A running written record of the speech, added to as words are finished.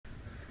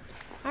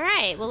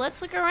Alright, well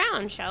let's look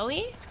around, shall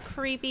we?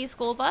 Creepy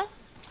school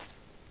bus.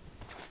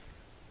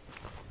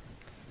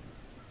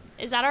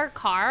 Is that our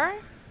car?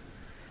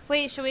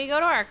 Wait, should we go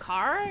to our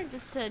car?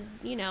 Just to,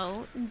 you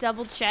know,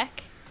 double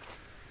check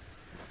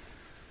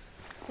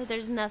that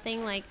there's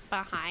nothing, like,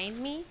 behind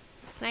me?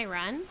 Can I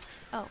run?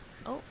 Oh,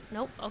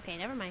 nope. Okay,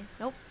 never mind.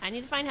 Nope, I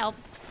need to find help.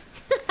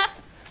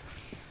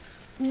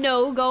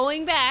 No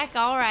going back,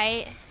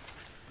 alright.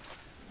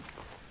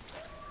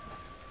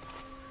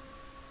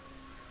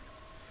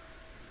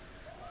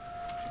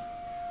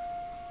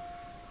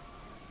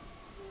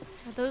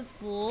 Are those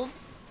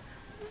wolves?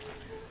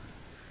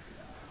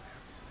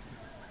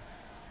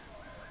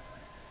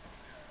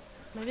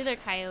 Maybe they're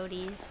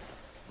coyotes.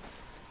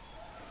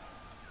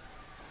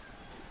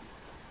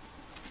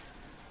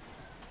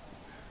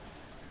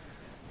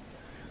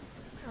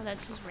 Oh,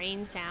 that's just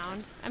rain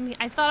sound. I mean,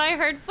 I thought I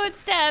heard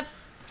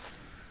footsteps.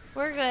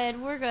 We're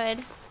good, we're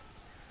good.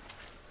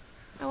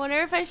 I wonder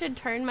if I should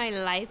turn my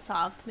lights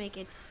off to make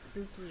it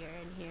spookier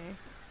in here.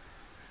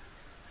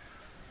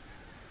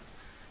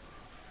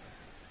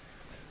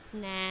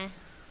 Nah.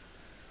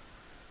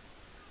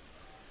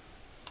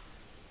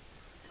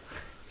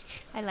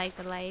 I like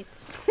the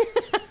lights.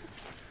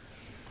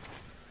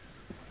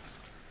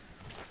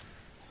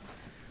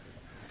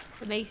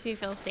 It makes me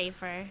feel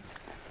safer.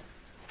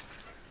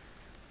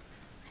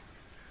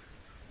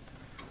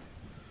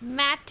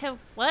 Mata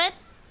what?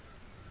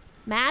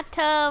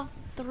 Mata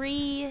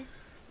 3.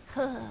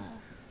 Or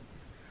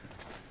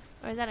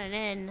is that an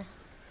N?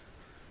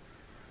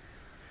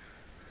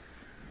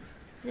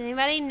 Does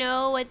anybody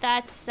know what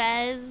that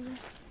says?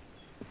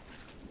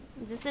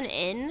 Is this an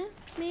N,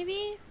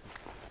 maybe?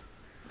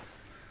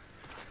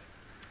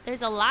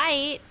 There's a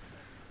light.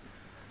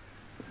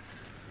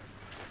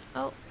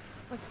 Oh,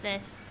 what's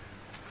this?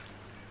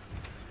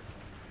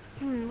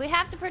 We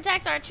have to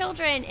protect our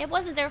children. It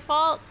wasn't their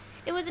fault.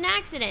 It was an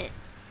accident.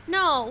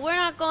 No, we're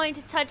not going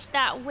to touch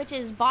that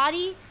witch's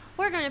body.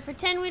 We're going to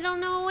pretend we don't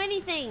know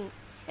anything.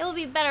 It will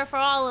be better for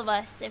all of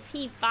us. If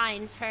he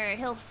finds her,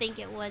 he'll think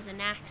it was an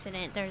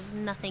accident. There's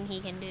nothing he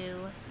can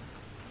do.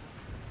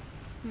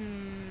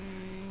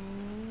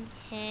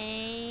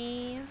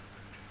 Okay.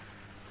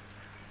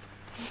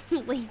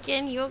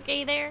 Lincoln, you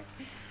okay there?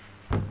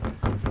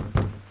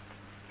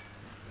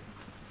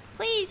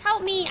 Please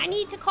help me. I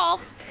need to call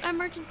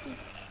emergency.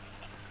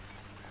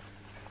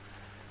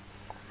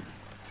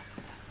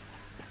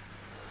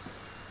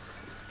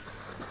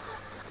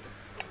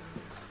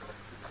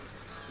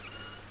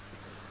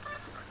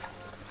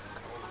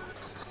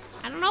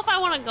 I don't know if I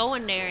want to go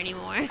in there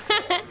anymore.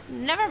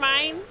 Never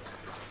mind.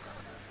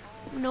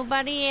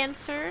 Nobody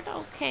answered.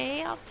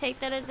 Okay, I'll take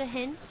that as a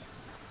hint.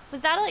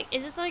 Was that like,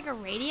 is this like a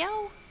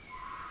radio?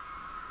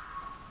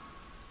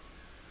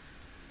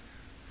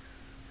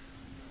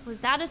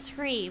 Was that a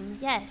scream?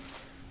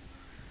 Yes.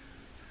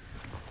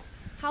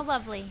 How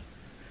lovely.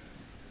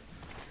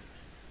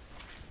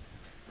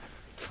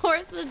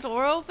 Force the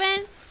door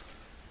open?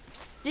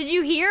 Did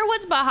you hear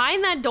what's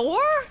behind that door?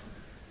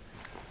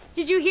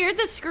 Did you hear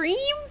the scream?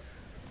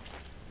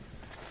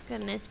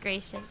 Goodness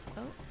gracious.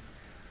 Oh.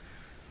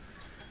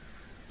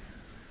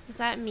 Was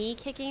that me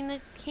kicking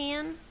the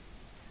can?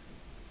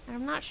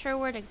 I'm not sure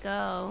where to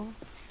go.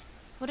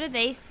 What do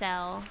they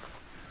sell?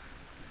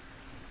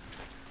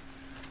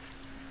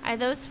 Are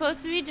those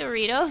supposed to be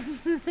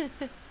Doritos?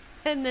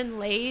 And then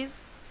Lay's?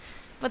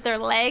 But they're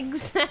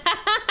legs?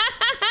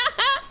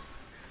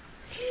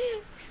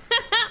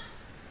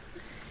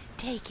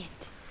 Take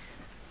it.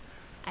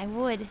 I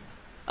would.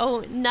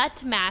 Oh,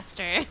 Nut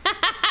Master.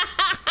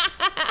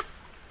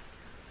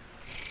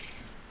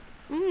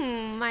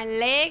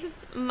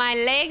 My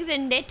legs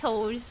and their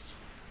toes.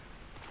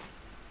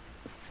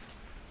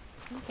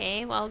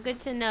 Okay, well, good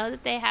to know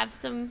that they have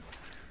some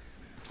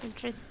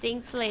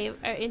interesting flavor,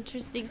 or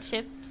interesting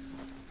chips.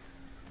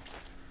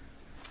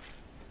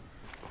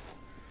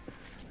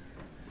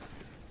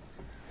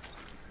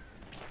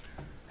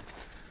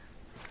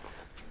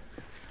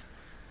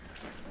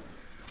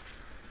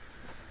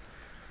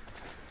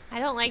 I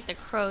don't like the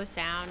crow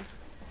sound.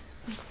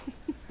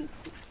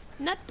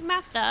 Nut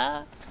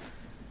Master.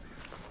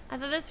 I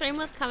thought the stream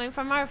was coming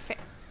from our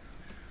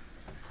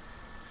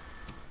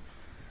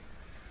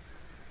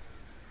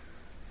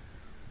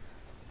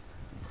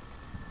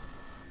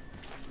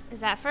Is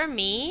that for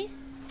me?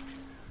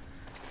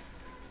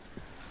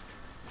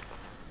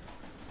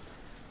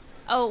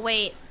 Oh,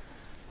 wait.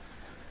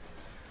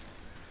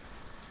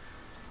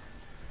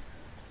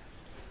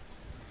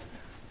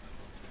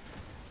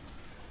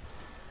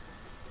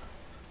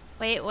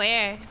 Wait,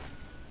 where?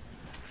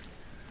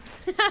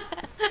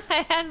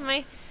 I had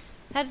my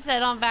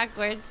headset on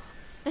backwards.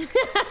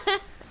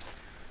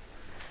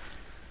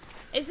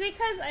 It's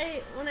because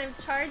when I'm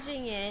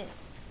charging it,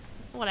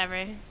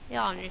 whatever,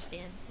 y'all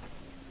understand.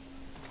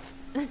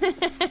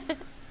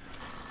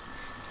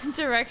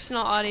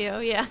 Directional audio,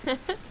 yeah.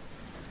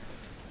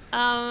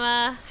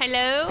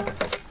 Hello?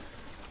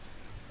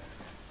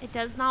 It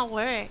does not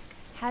work.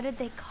 How did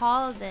they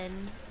call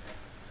then?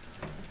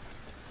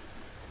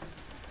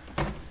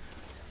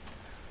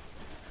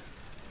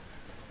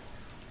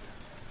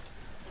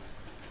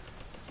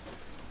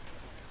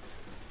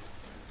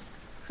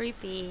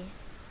 creepy.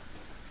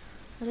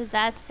 What does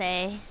that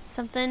say?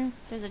 Something?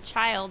 There's a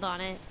child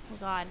on it. Oh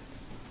god.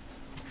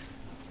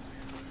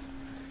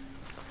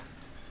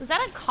 Was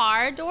that a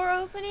car door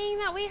opening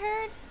that we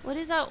heard? What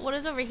is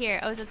over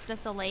here? Oh,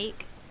 that's a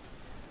lake.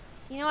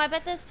 You know, I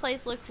bet this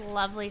place looks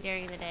lovely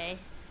during the day.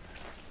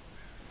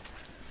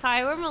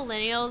 Sorry, we're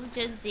millennials,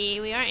 Gen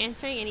Z. We aren't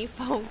answering any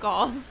phone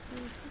calls.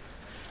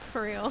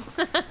 For real.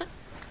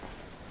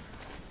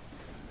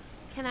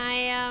 Can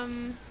I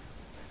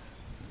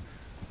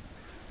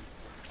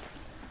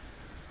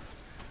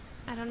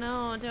don't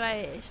know. Can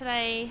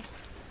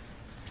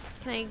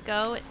I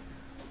go?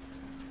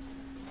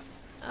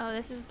 Oh,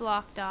 this is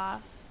blocked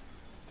off.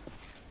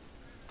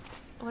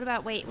 What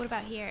about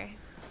here?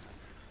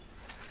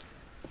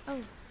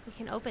 Oh, we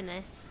can open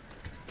this.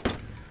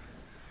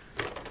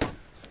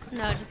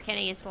 No, just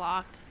kidding, it's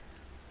locked.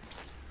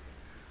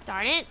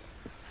 Darn it.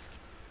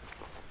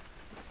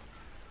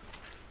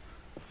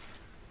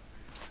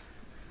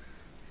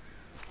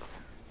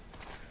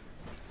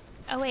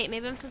 Oh wait,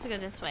 maybe I'm supposed to go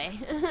this way.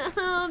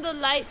 The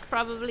light's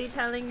probably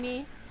telling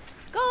me.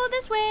 Go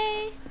this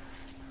way!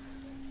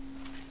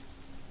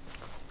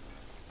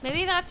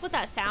 Maybe that's what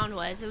that sound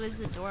was. It was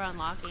the door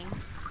unlocking.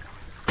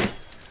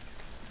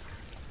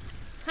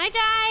 Hi,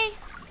 Jai!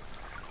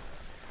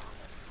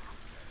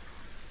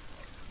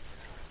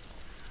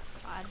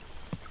 God.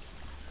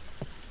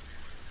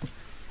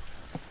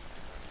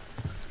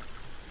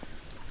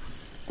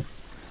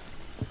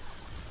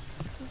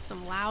 There's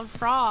some loud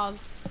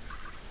frogs.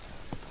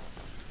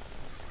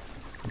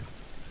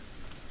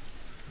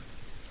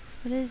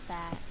 What is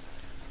that?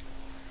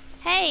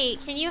 Hey,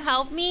 can you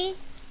help me?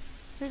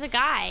 There's a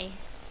guy.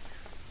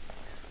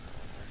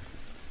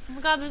 Oh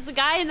my god, there's a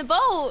guy in the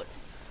boat!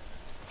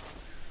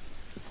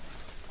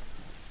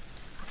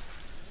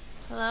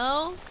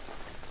 Hello?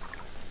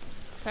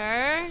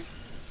 Sir?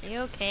 Are you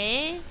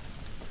okay?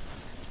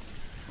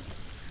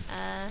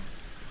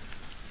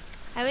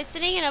 I was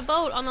sitting in a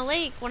boat on the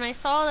lake when I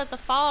saw that the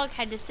fog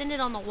had descended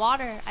on the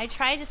water. I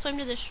tried to swim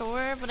to the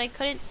shore, but I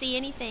couldn't see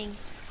anything.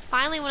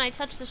 Finally, when I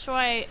touched the shore,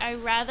 I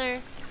rather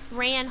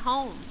ran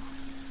home.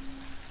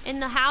 In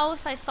the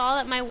house, I saw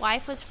that my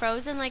wife was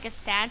frozen like a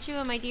statue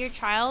and my dear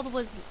child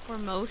were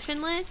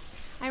motionless.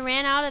 I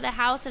ran out of the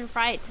house in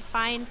fright to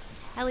find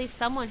at least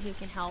someone who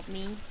can help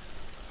me.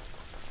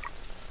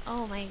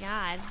 Oh my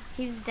god.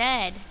 He's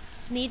dead.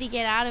 Need to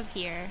get out of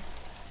here.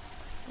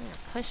 I'm gonna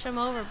push him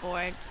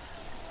overboard.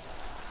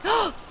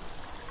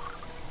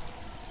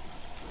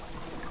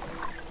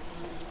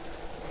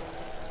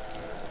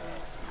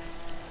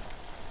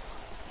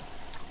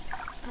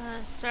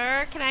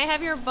 Sir, can I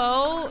have your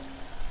boat?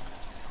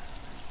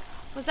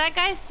 Was that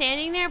guy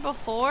standing there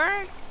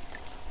before?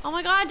 Oh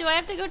my god, do I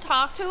have to go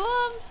talk to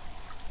him?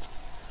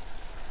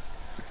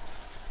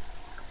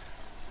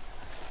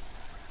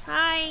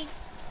 Hi.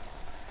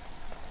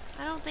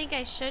 I don't think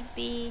I should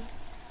be.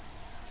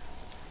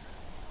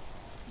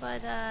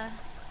 But,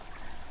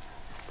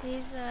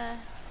 please,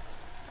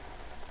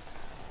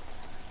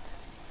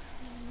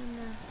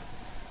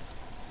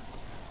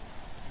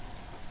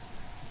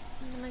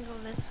 I'm gonna go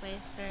this way,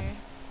 sir.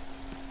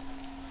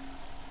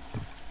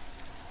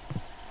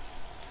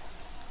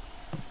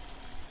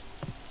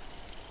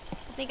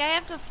 I think I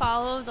have to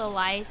follow the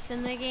lights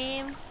in the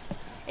game.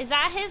 Is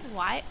that his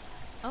wife?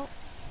 Oh.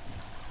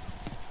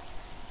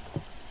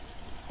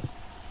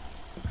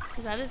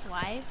 Is that his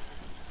wife?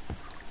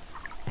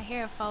 I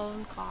hear a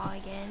phone call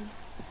again.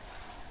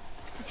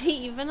 Is he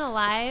even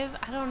alive?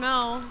 I don't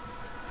know.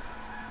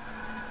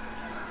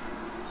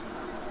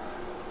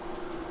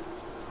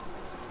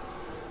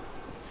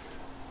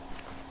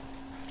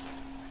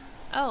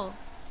 Oh.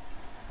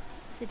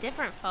 It's a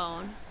different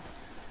phone.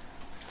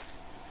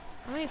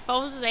 How many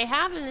phones do they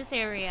have in this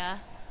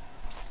area?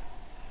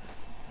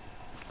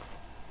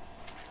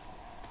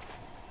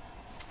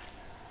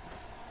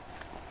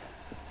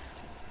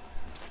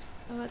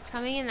 Oh, it's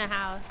coming in the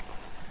house.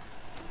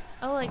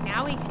 Oh, like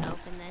now we can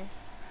open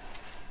this.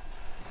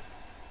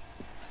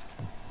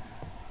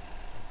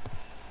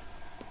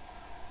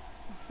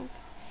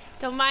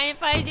 Don't mind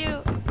if I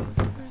do.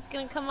 I'm just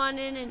gonna come on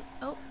in and...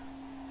 Oh.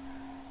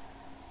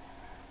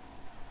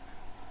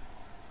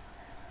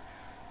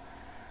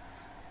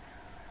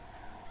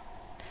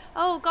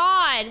 Oh,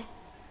 God.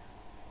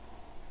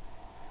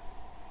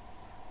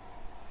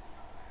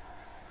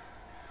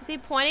 Is he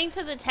pointing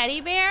to the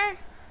teddy bear?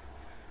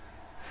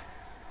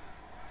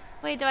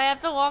 Wait, do I have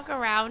to walk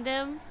around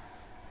him?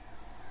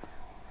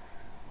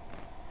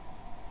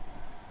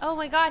 Oh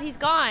my god, he's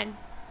gone.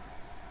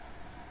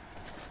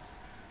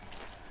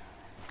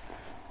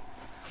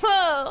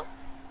 Whoa!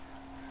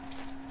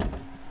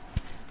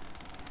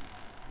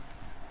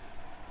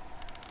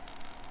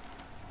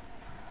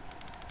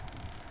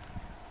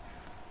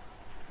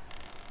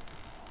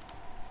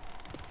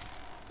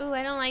 Ooh,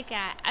 I don't like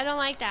that. I don't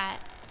like that.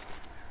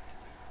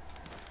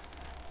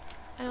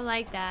 I don't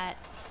like that.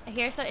 I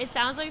hear so. It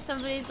sounds like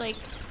somebody's like.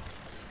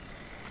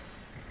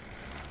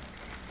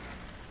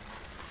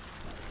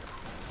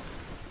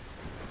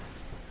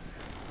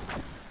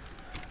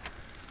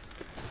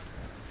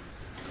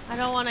 I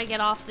don't want to get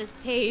off this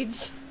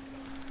page.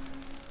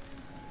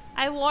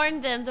 I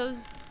warned them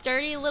those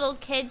dirty little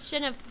kids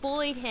shouldn't have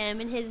bullied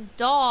him and his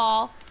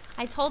doll.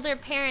 I told their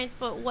parents,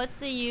 but what's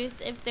the use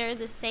if they're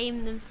the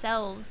same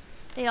themselves?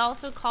 They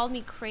also called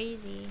me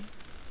crazy.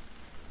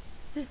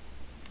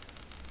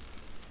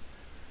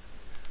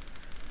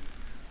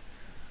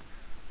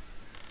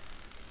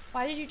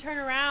 Why did you turn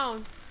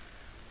around?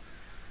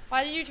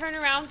 Why did you turn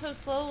around so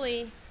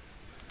slowly?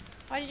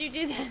 Why did you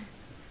do that?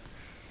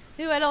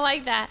 Ooh, I don't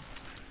like that.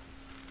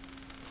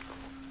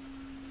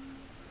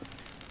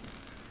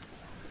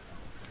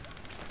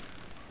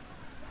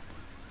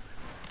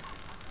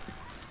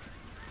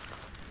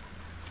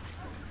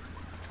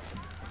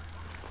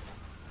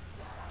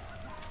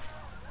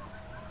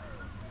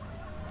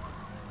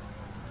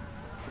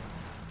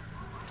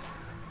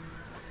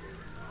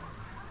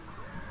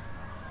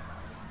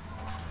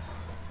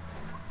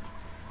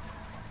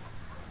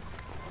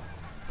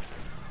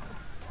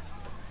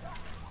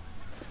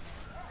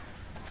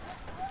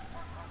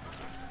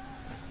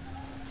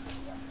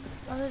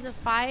 Oh, there's a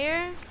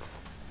fire?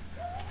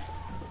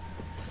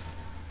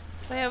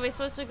 Wait, are we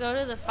supposed to go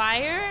to the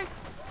fire?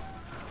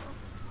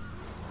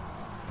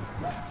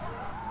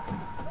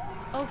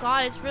 Oh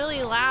god, it's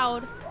really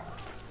loud.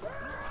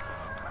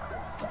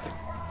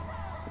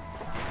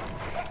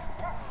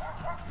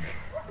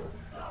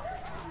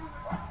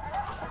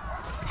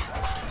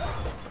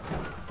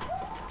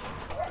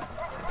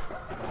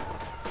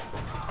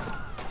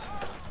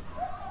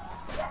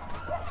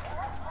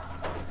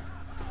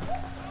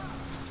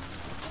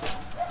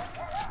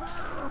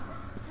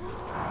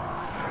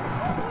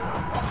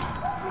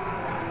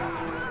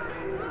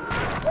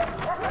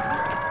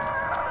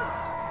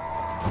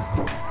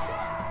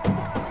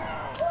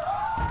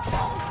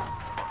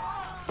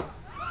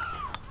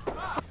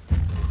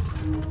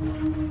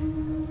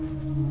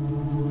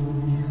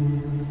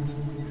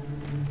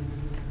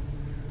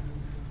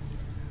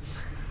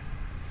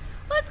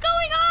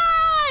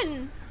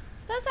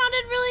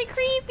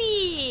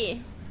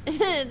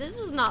 This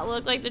does not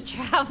look like the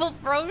travel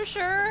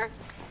brochure.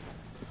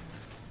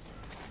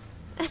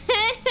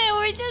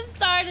 We just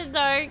started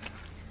dark.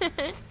 Oh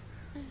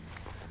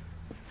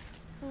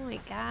my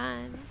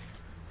god.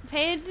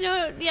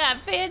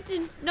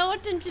 No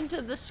attention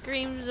to the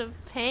screams of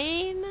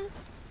pain.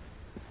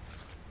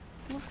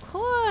 Of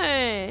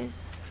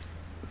course.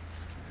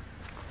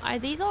 Are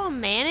these all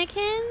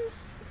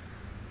mannequins?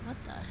 What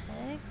the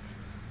heck?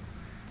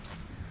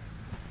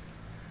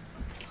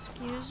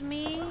 Excuse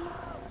me?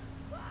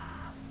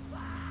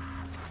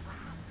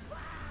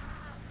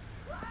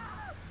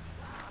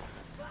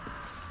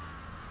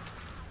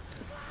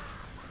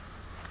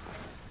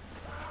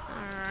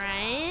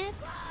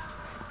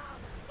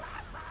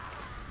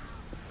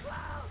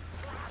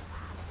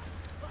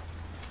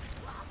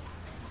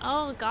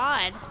 Oh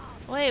god.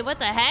 Wait, what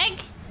the heck?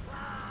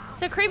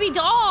 It's a creepy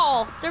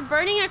doll! They're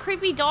burning a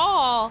creepy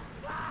doll!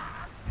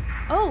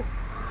 Oh!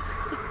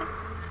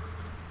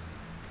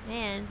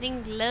 Man,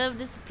 things love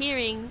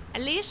disappearing.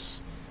 Alish,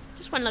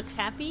 this one looks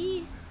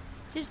happy.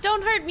 Just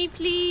don't hurt me,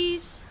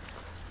 please.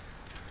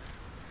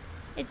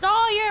 It's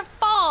all your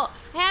fault.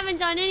 I haven't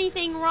done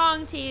anything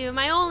wrong to you.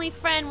 My only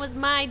friend was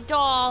my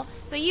doll,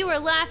 but you were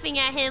laughing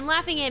at him,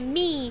 laughing at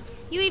me.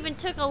 You even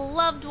took a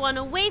loved one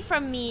away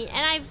from me,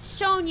 and I've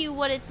shown you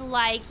what it's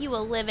like. You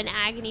will live in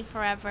agony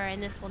forever,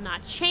 and this will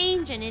not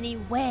change in any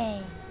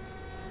way.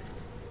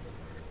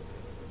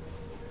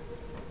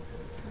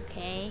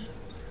 Okay.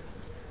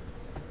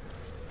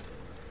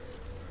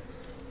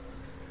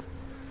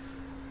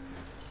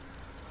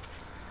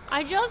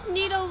 I just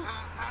need a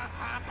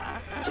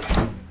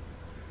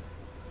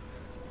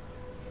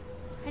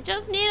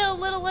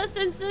little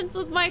assistance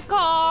with my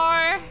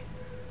car.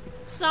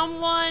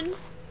 Someone.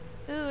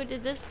 Ooh,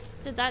 did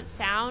that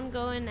sound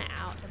go in the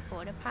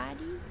porta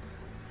potty?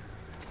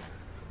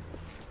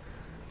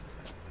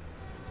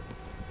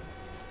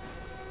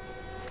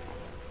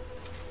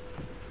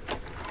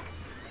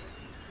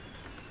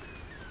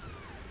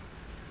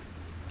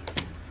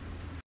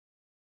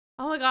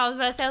 Oh my god, I was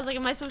about to say, I was like,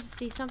 am I supposed to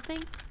see something?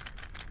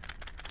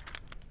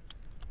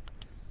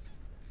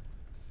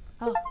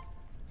 Oh.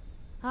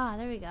 Ah,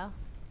 there we go.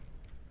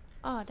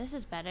 Oh, this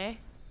is better.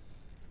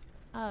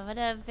 Oh, what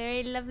a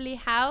very lovely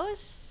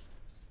house.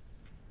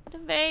 What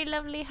a very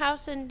lovely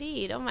house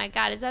indeed. Oh my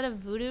god, is that a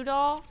voodoo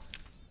doll?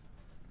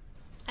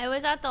 I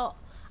was at the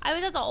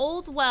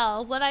old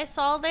well. What I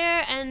saw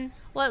there and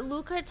what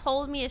Luca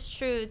told me is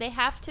true. They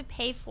have to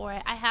pay for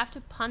it. I have to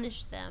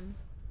punish them.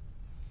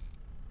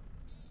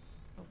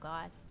 Oh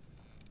god.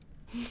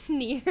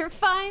 Near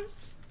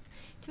vibes?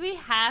 Do we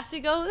have to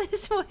go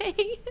this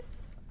way?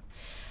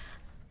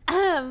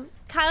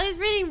 Kylie's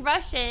reading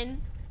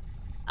Russian.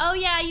 Oh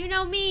yeah, you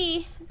know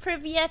me.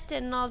 Privyet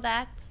and all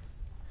that.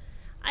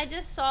 I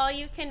just saw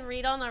you can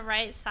read on the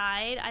right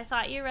side. I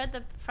thought you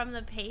read from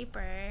the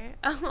paper.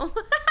 Oh,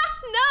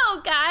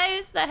 no,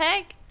 guys, the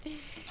heck?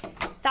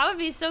 That would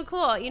be so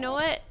cool. You know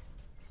what?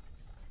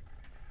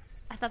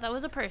 I thought that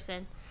was a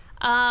person.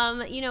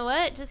 You know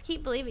what? Just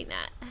keep believing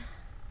that.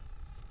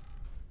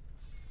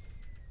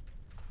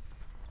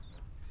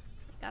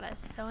 Got a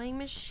sewing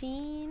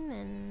machine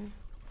and...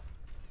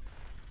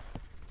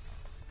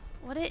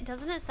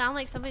 doesn't it sound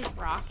like somebody's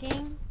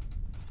rocking?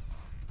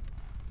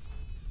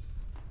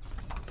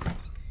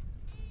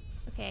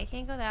 Okay, I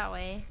can't go that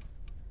way.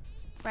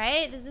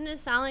 Right? Doesn't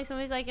it sound like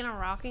somebody's like in a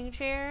rocking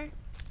chair?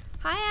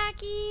 Hi,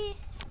 Aki!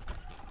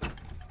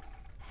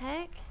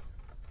 Heck?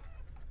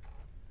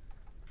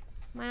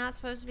 Am I not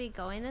supposed to be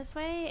going this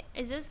way?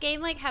 Is this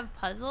game like have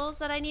puzzles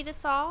that I need to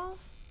solve?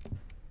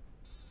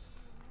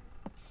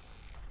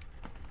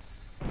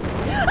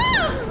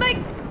 Oh my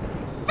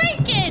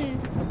freaking!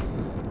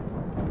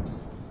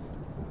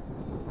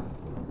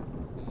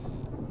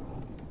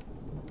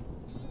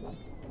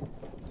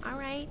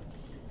 Alright.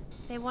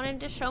 They wanted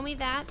to show me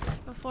that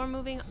before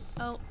moving...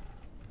 Oh.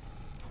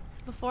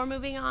 Before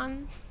moving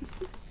on.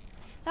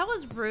 That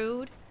was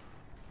rude.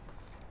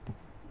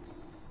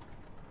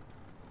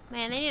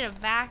 Man, they need a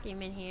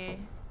vacuum in here.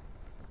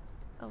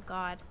 Oh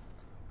god.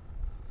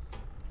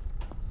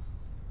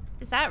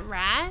 Is that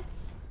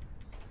rats?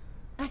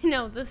 I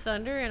know, the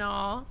thunder and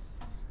all.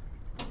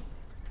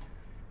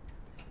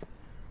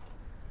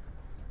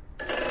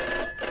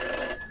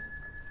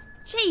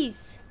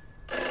 Jeez.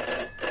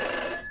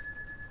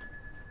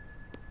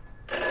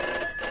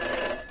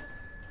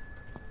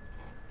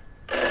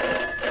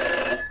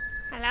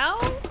 Hello?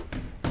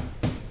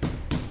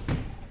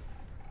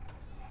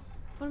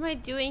 What am I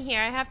doing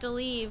here? I have to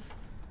leave.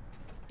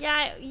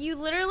 Yeah, you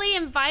literally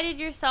invited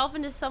yourself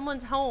into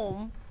someone's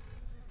home.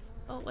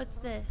 Oh, what's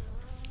this?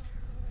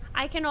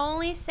 I can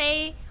only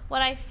say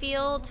what I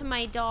feel to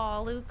my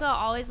doll. Luca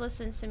always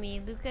listens to me.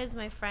 Luca is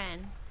my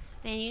friend.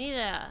 Man, you need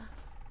a...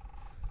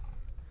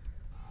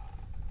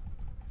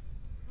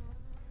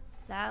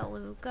 Is that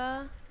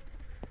Luca?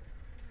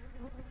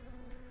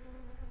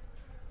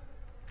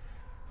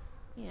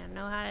 You don't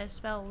know how to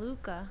spell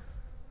Luca.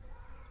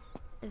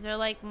 Is there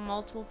like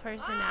multiple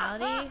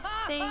personality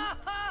thing?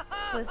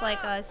 With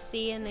like a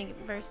C and a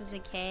versus a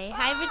K.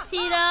 Hi,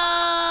 Petito!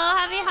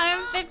 Happy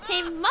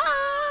 115 months!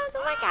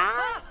 Oh my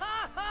god!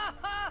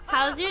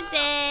 How's your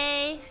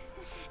day?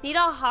 Need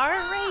a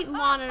heart rate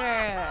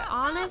monitor.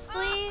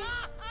 Honestly,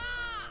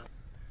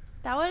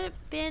 that would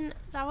have been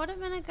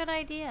a good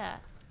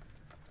idea.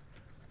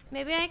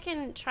 Maybe I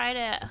can try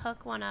to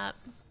hook one up.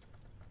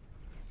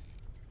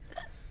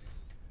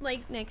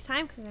 Like next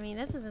time, because I mean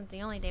this isn't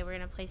the only day we're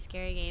gonna play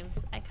scary games.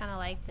 I kind of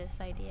like this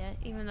idea,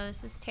 even though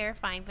this is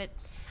terrifying, but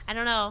I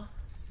don't know.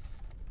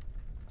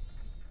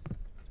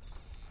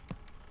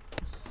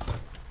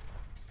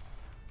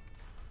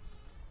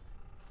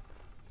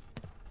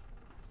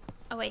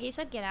 Oh wait, he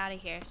said get out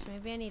of here, so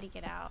maybe I need to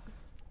get out.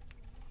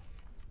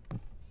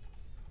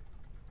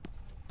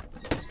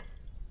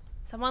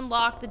 Someone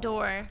locked the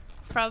door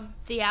from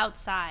the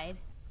outside.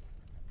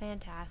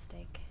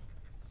 Fantastic.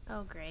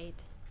 Oh great.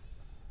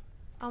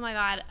 Oh my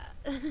god.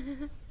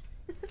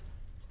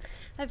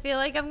 I feel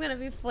like I'm gonna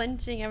be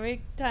flinching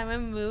every time I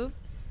move.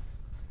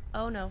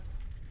 Oh no.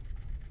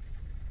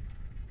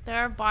 There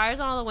are bars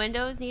on all the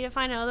windows. Need to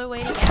find another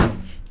way to get out.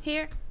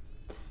 Here.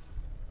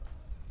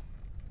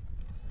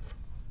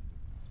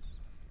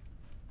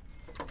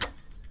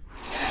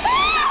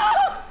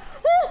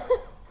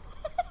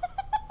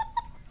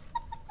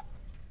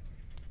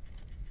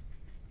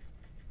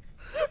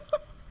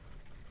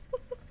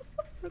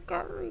 It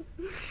got me.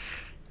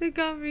 It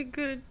got me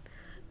good.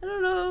 I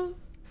don't know.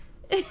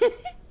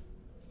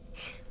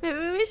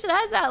 Maybe we should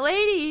ask that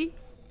lady.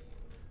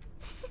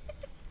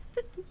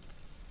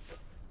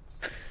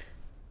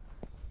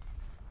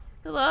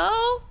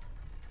 Hello?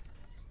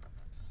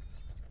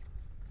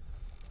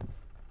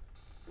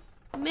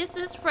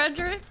 Mrs.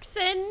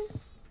 Fredrickson?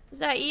 Is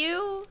that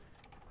you?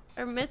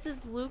 Or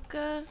Mrs.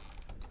 Luca?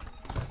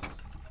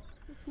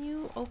 Can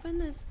you open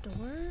this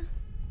door?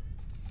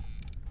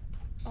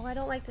 Oh, I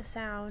don't like the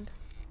sound.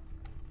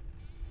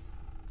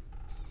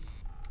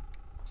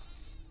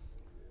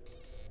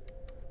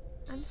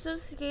 I'm so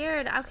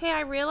scared. Okay,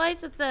 I realize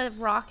that the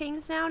rocking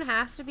sound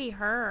has to be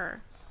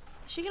her.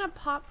 Is she gonna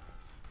pop?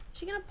 Is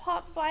she gonna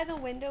pop by the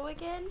window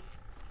again?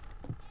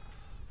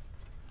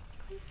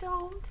 Please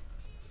don't.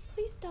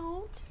 Please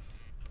don't.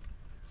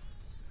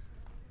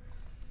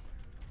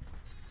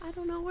 I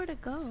don't know where to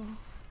go.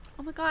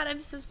 Oh my god,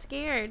 I'm so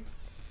scared.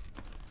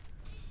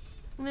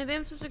 Maybe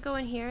I'm supposed to go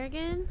in here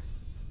again?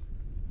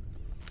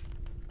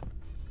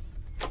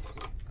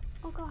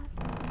 Oh god.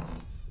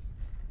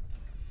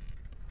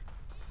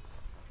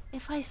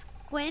 If I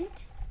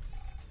squint,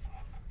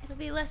 it'll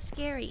be less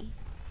scary.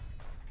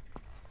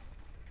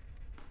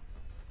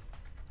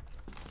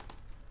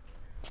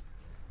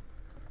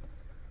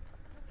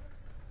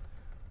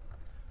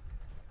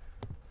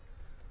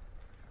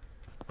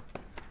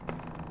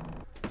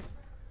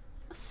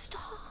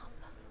 Stop.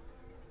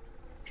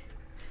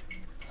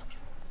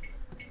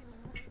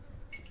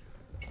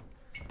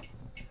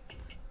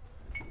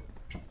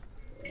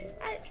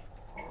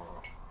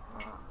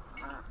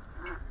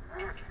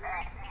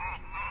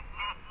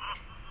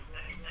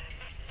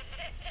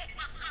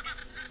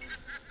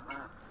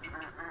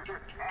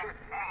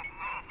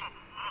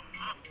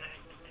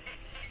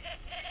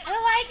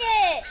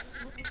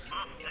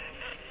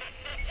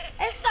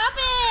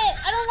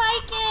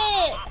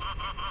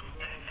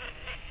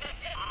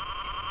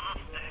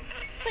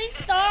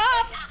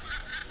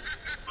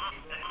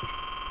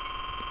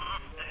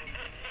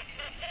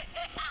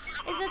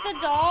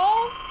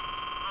 doll?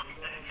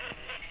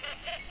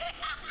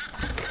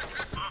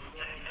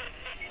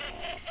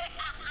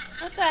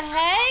 What the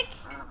heck?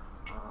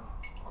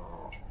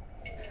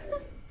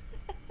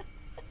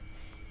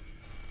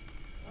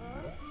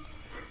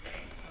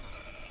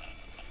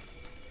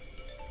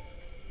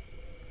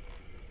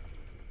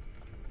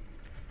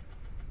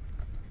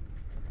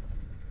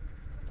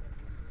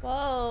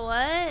 Whoa,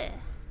 what?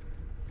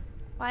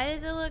 Why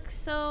does it look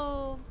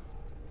so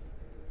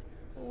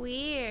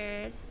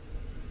weird?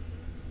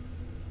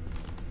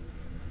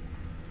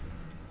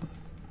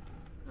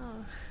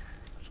 Oh.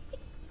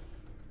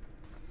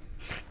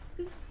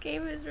 This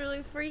game is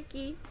really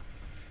freaky.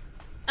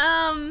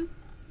 I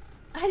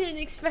didn't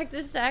expect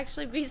this to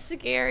actually be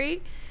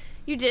scary.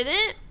 You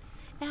didn't?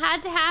 It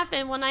had to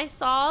happen. When I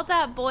saw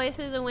that boy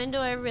through the window,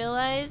 I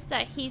realized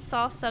that he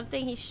saw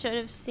something he should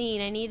have seen.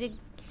 I need to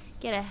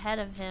get ahead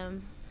of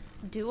him.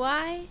 Do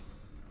I?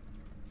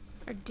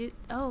 Or do...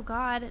 Oh,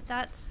 God.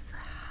 That's...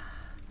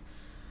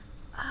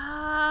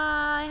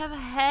 I have a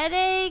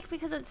headache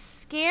because it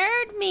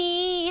scared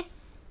me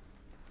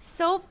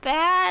so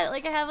bad.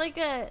 Like, I have like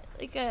a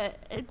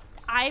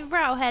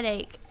eyebrow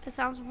headache. It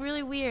sounds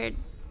really weird.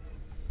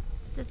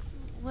 That's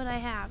what I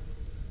have.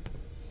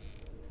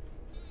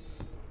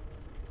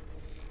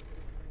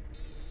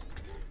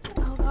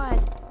 Oh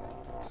God.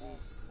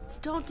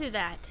 Just don't do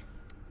that.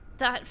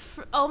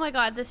 Oh my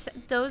God,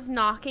 those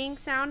knocking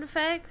sound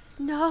effects?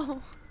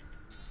 No.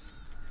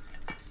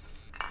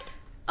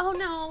 Oh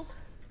no.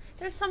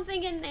 There's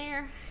something in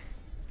there.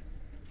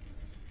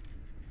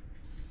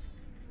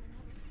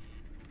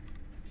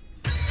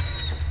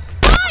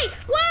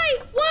 Why? Why?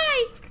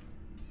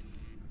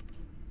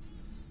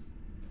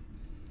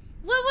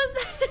 What was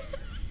that?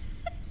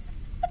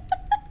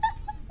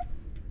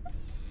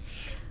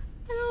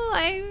 I don't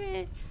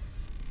like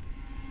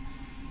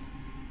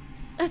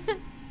it.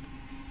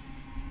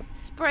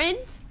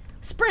 Sprint?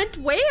 Sprint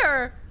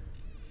where?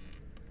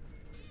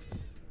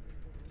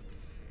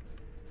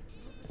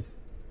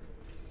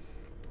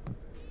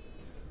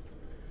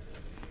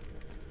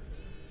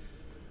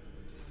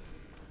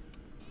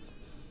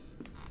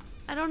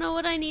 I don't know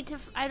what I need to...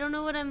 I don't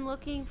know what I'm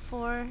looking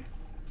for.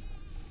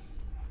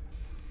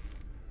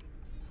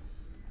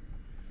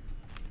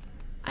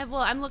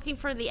 Well, I'm looking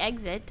for the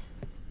exit.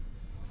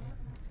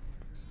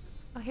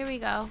 Oh, here we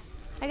go.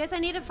 I guess I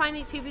need to find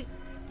these people.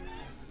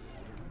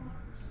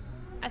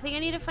 I think I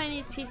need to find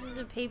these pieces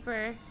of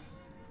paper.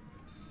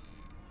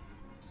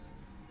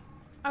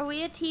 Are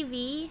we a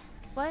TV?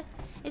 What?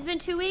 It's been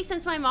 2 weeks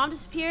since my mom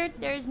disappeared.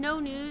 There is no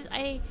news.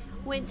 I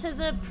went to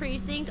the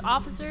precinct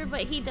officer,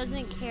 but he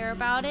doesn't care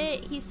about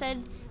it. He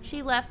said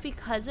she left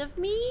because of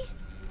me,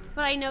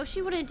 but I know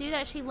she wouldn't do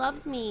that. She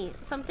loves me.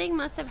 Something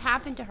must have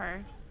happened to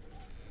her.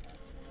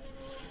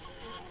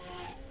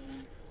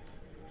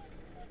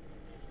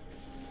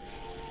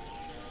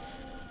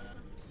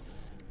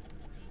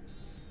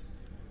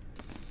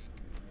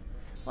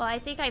 Well, I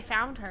think I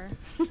found her.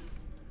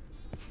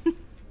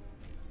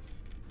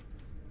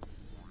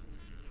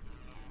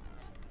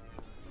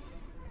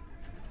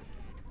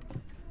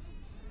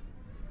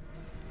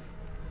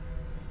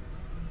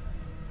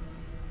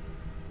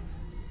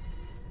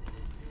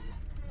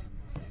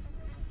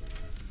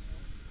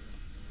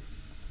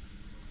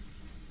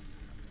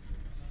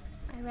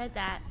 I read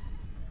that.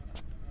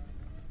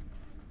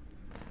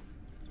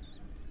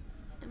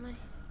 Am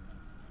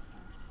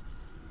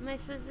I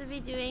supposed to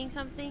be doing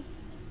something?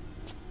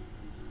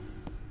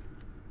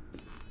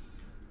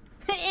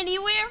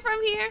 Anywhere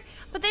from here?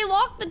 But they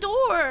locked the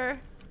door.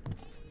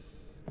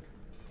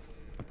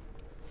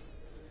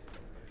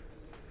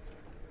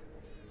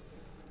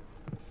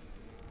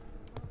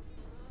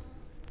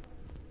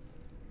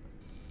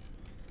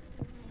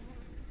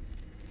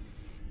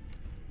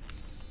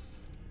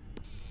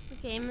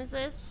 What game is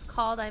this? It's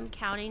called I'm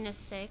Counting to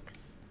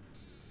 6.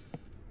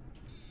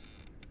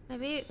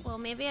 Maybe, well,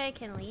 maybe I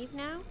can leave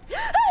now?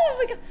 Oh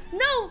my God,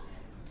 no!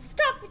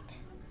 Stop it!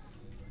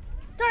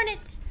 Darn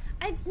it!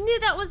 I knew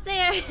that was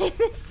there. It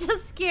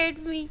just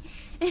scared me.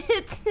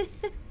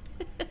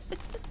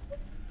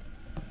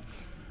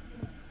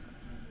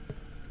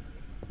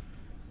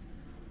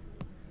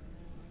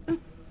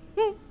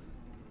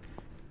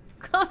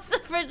 Close the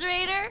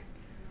refrigerator.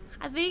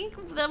 I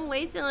think them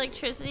wasting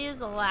electricity is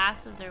the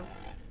last of their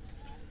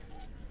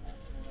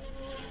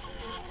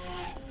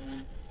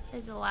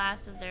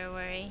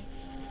worry.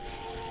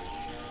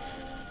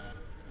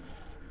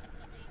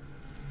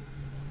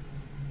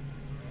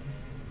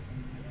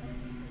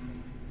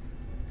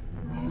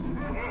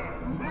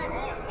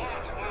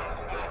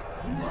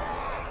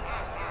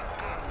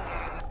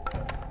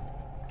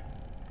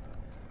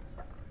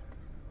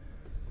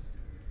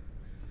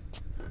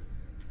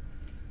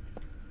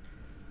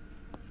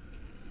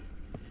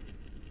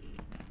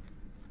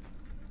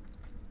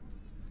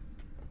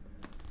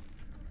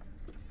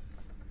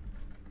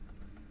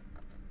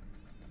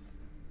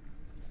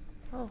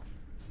 Oh,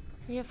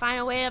 I need to find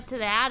a way up to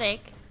the attic.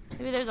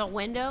 Maybe there's a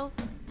window.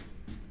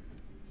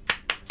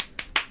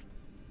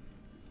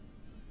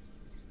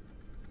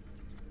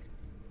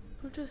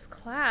 Who just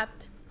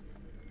clapped?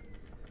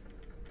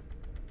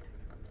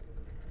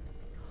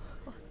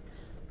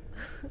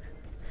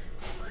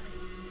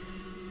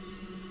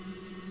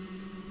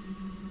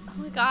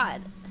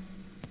 god.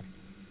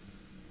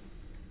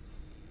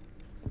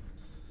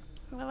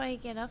 How do I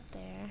get up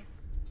there?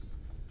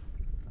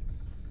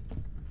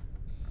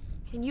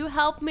 Can you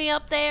help me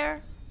up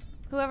there?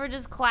 Whoever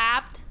just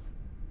clapped?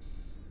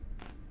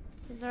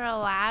 Is there a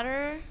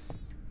ladder?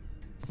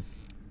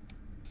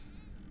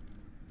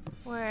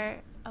 Or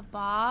a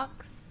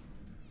box?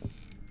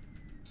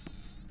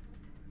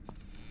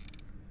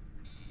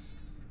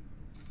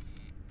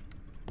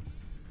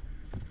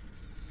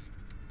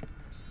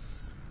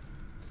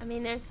 I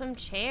mean, there's some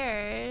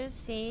chairs,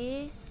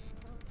 see?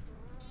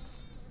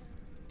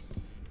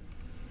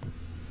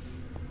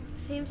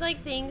 Seems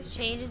like things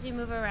change as you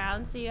move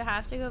around, so you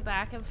have to go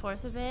back and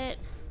forth a bit.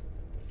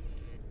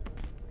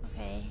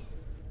 Okay.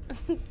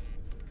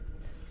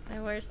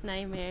 My worst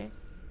nightmare.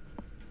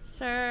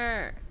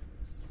 Sir.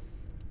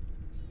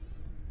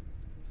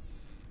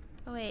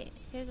 Oh wait,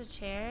 here's a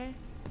chair.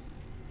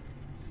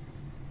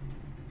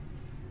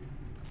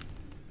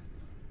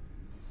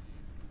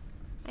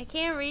 I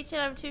can't reach it,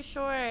 I'm too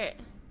short.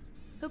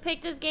 Who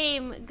picked this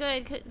game?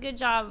 Good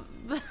job.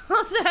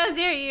 Also, how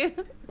dare you?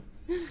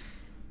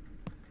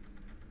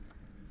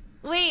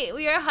 Wait,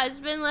 your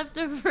husband left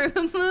a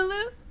room,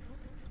 Lulu?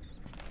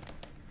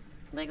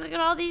 Like, look at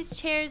all these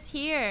chairs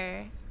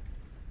here.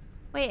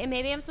 Wait, and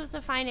maybe I'm supposed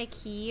to find a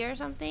key or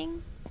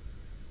something?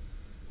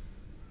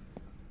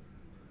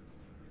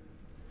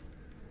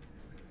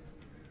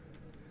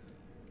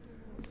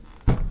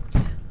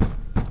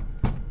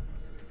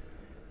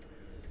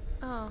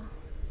 Oh.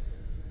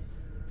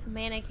 It's a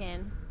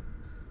mannequin.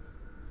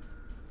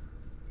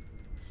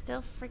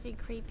 Still freaking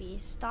creepy.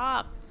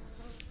 Stop.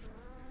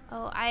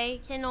 Oh, I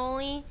can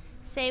only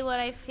say what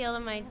I feel to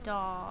my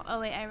doll. Oh,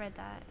 wait, I read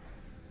that.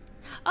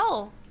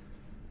 Oh!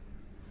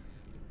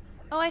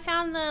 Oh, I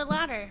found the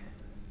ladder.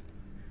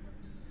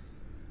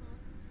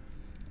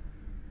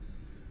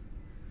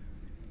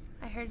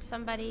 I heard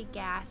somebody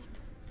gasp.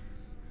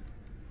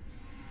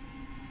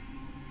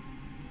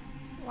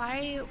 Why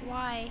are you...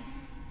 why?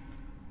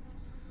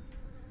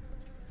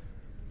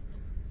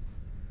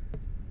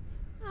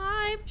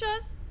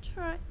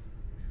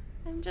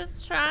 I'm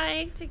just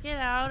trying to get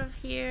out of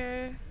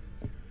here.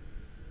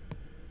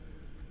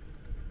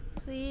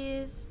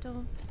 Please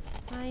don't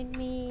mind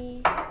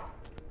me.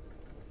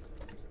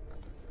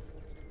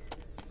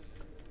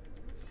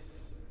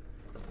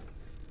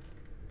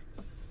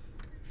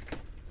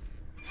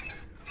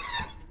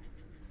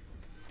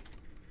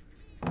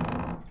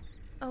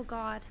 Oh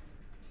God.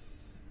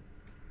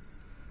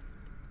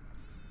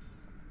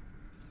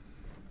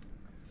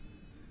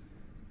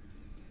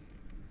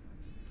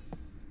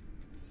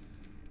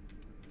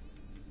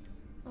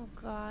 Oh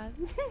God.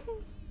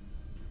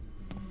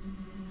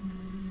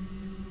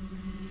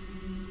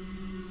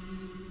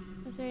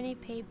 Is there any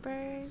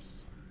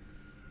papers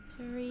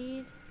to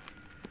read?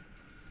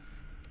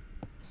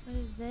 What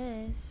is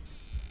this?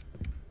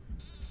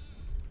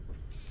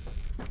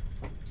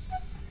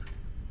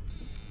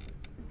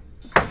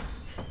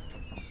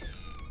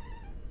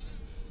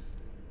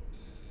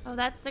 Oh,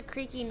 that's the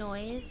creaky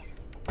noise.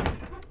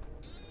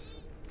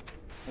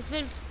 It's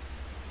been...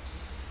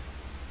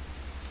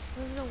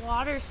 What is the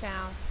water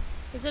sound?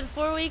 It's been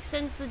 4 weeks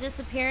since the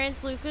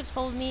disappearance. Luca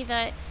told me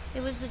that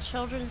it was the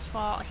children's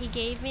fault. He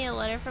gave me a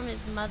letter from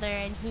his mother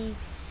and he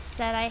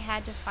said I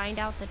had to find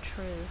out the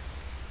truth.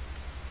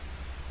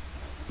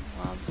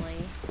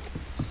 Lovely.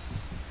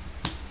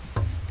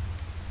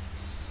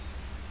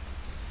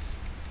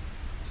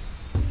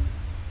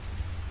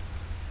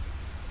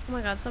 Oh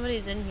my God,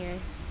 somebody's in here.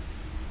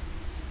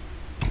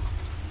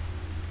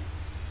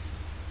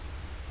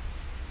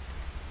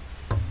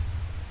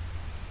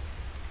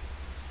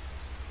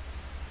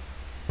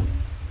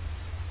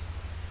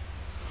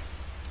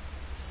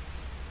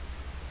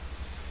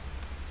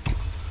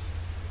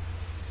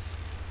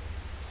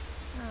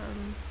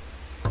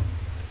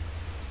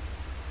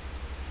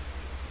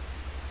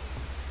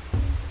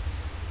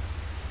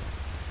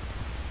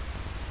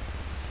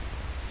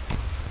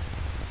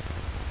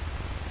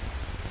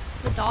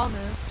 The doll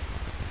moved.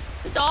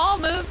 The doll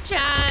moved,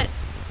 chat!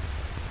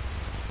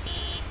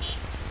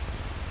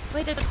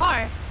 Wait, there's a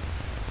car.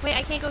 Wait,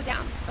 I can't go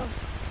down. Oh.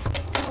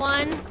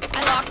 One,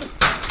 I locked it.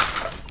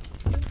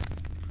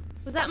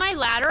 Was that my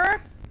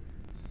ladder?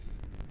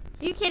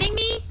 Are you kidding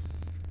me?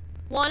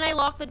 1, I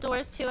lock the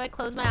doors. 2, I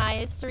close my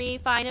eyes. 3,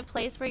 find a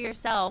place for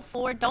yourself.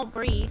 4, don't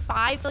breathe.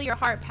 5, feel your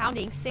heart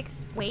pounding.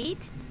 6,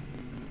 wait.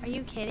 Are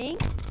you kidding?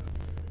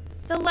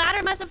 The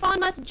ladder must have fallen,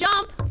 must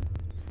jump.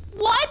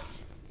 What?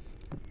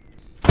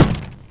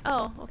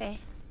 Oh, okay.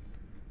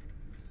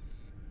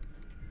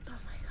 Oh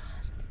my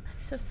God, I'm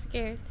so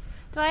scared.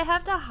 Do I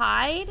have to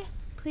hide?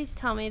 Please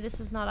tell me this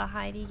is not a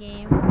hidey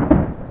game.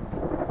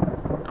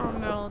 Oh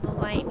no, the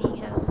lightning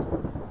has...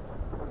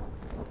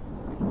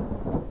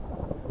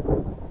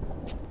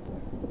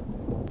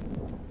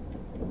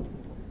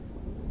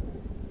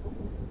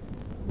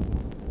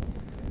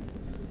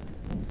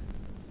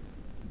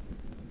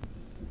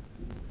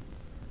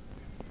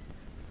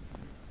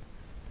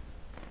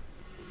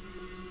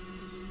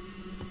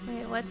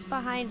 Wait, what's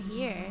behind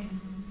here?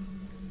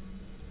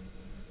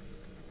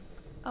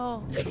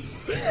 Oh.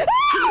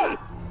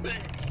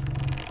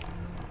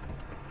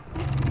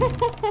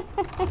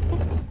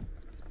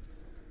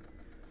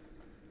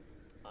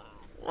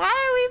 Why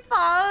are we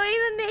following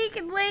the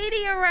naked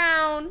lady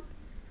around?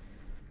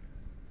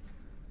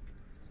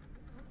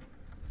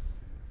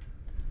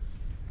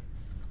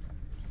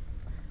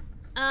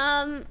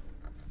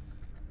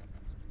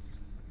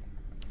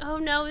 Oh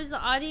no, is the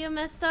audio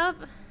messed up?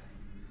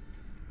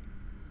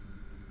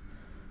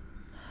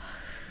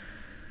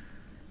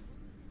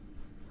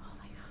 Oh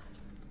my god.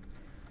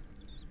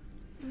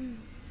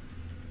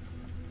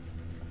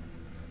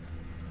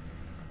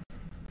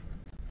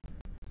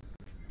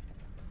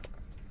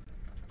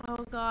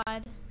 Oh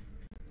god.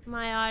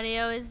 My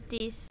audio is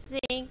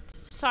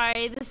desynced.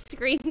 Sorry, the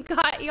screen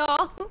got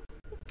y'all.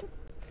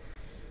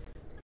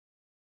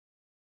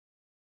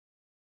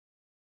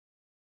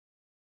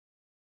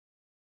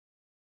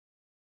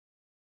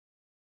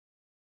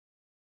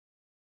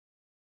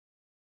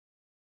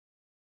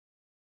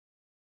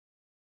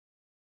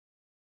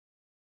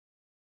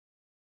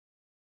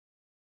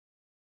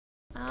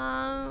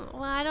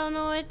 Well, I don't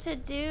know what to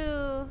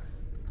do.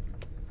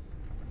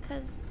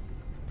 'Cause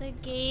the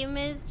game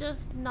is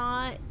just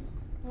not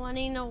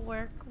wanting to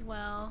work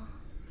well.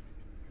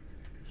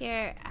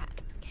 Here,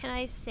 can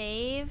I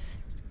save?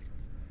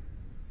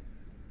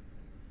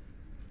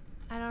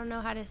 I don't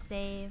know how to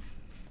save.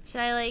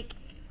 Should I, like,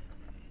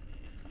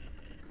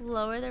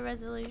 lower the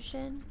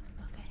resolution?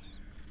 Okay.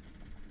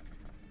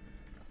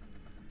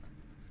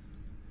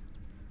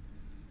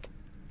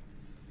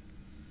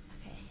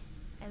 Okay.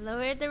 I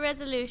lowered the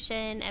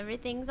resolution.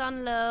 Everything's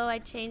on low. I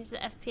changed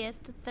the FPS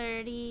to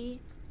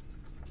 30.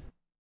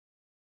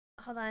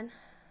 Hold on.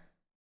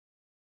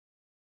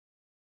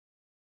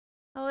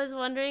 I was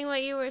wondering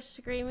what you were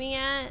screaming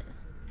at.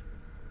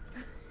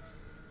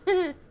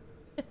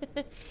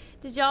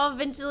 Did y'all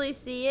eventually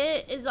see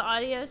it? Is the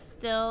audio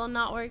still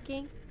not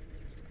working?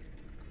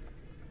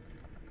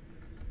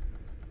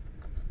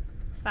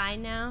 It's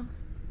fine now.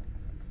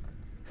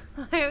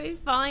 Why are we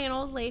following an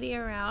old lady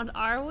around?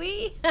 Are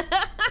we?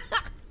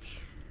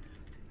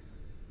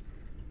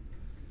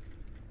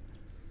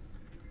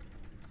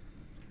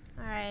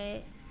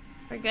 Alright.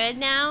 We're good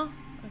now?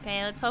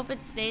 Okay, let's hope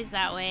it stays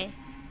that way.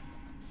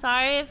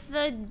 Sorry if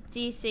the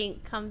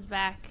desync comes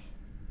back.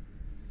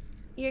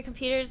 Your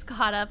computer's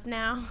caught up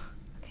now?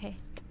 Okay.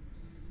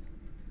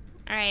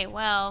 Alright,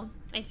 well,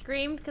 I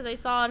screamed because I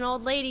saw an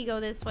old lady go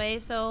this way,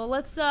 so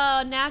let's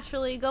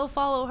naturally go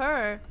follow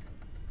her.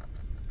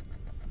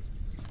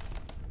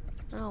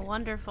 Oh,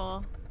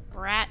 wonderful.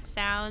 Rat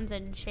sounds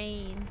and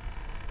chains.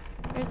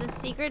 There's a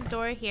secret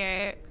door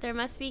here. There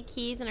must be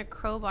keys and a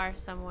crowbar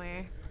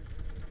somewhere.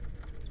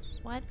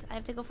 What? I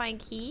have to go find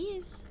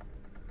keys?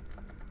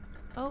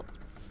 Oh.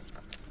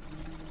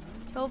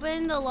 To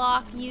open the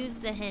lock, use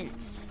the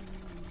hints.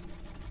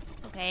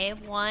 Okay,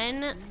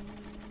 one.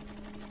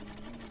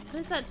 What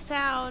is that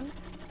sound?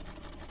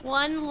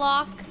 1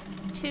 lock,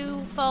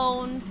 2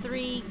 phone,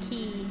 3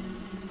 key.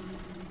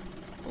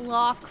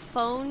 Lock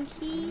phone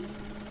key?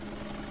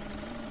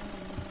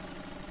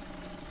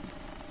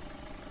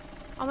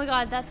 Oh my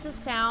god, that's the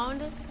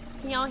sound.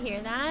 Can y'all hear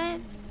that?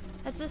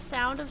 That's the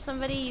sound of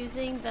somebody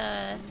using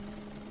the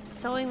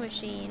sewing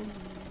machine.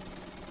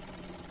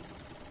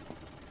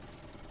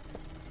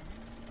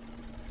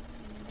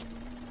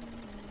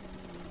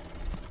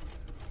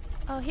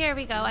 Oh, here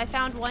we go. I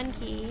found 1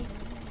 key.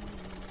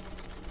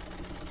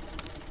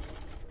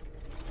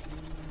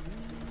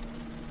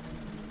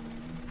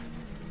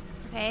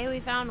 Okay, we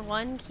found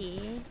 1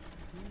 key.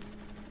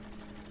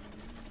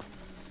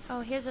 Oh,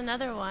 here's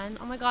another one.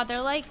 Oh my god,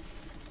 they're like...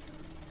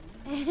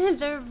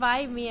 they're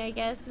by me, I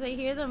guess, because I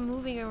hear them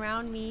moving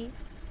around me.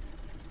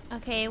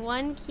 Okay,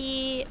 1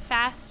 key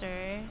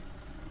faster.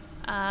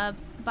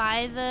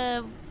 By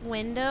the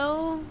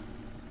window.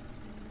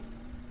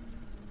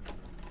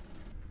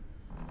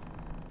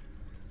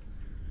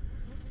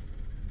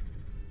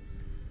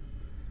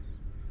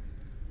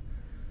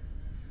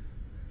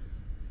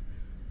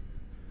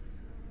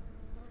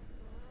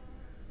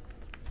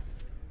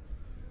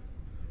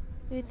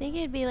 You would think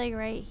it'd be like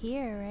right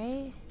here,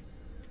 right?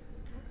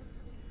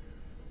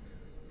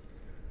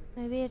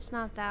 Maybe it's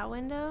not that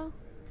window?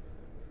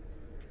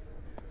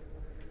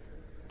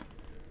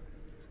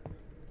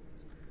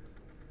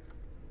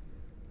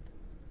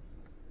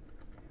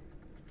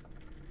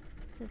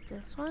 Is it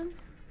this one?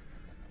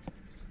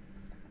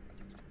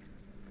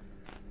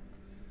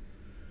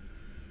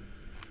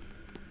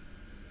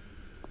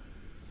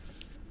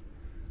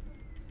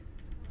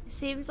 It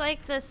seems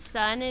like the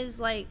sun is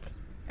like,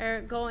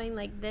 or going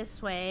like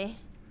this way.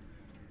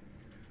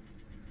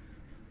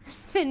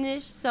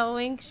 Finished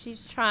sewing.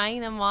 She's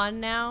trying them on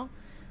now.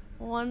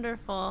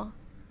 Wonderful.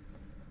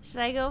 Should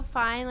I go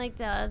find like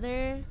the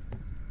other?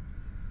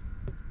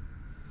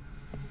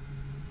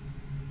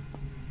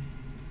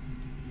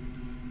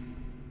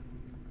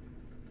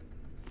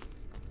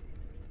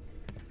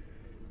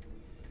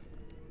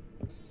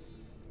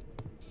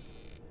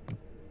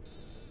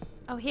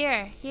 Oh,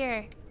 here.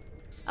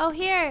 Oh,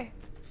 here.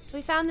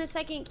 We found the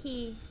second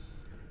key.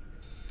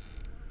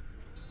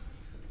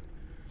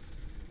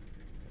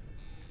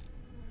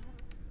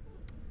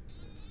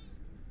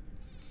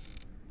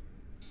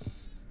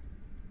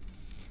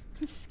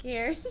 I'm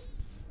scared.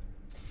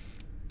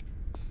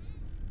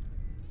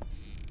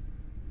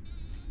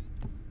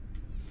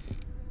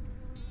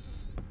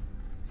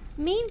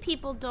 Mean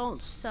people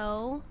don't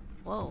sew.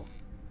 Whoa.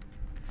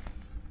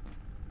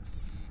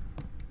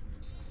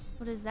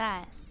 What is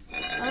that?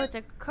 Oh, it's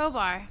a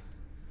crowbar.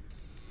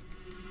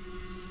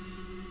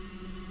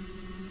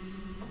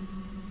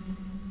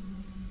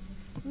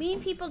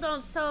 Mean people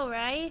don't sew,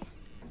 right?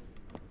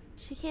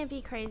 She can't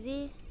be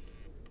crazy.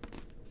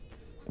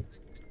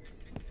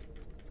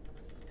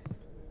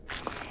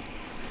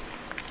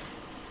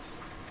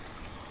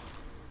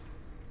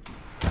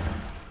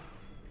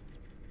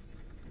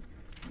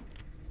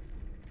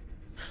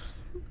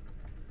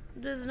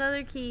 There's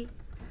another key.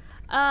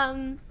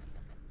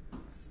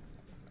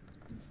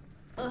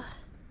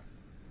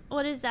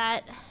 What is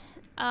that?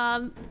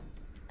 A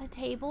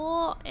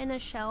table and a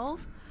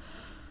shelf.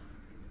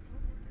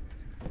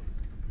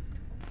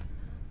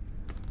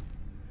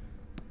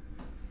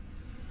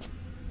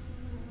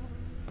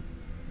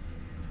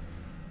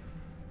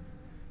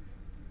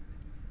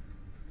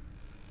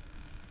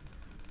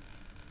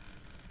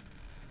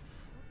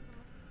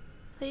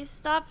 Please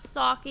stop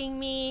stalking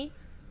me,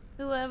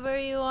 whoever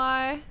you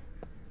are.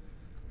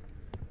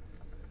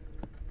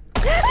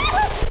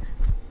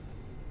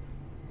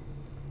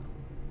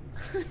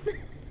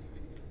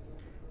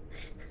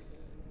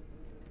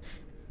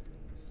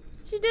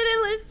 She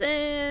didn't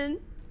listen.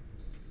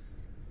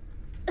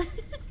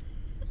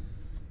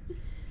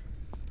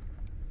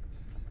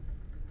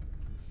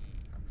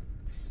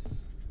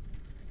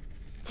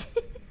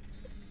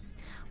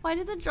 Why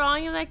did the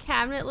drawing of that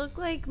cabinet look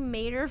like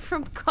Mater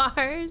from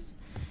Cars?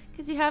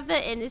 Because you have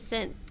the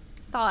innocent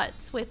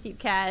thoughts with you,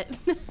 cat.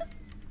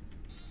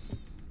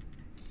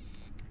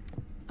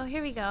 Oh,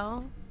 here we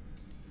go.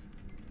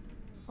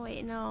 Oh,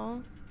 wait,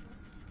 no.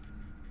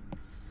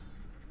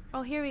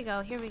 Oh, here we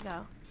go, here we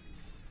go.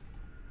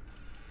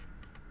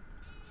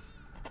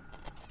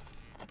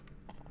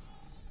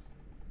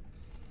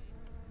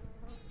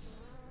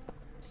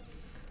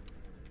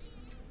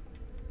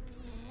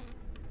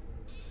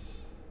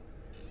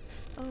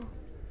 Oh.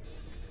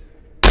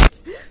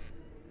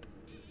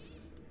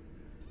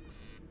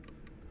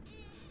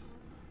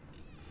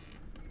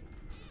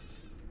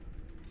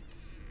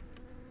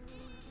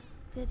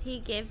 Did he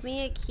give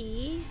me a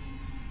key?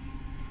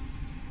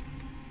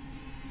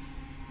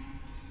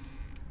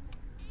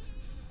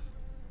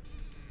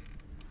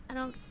 I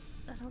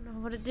don't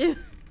know what to do.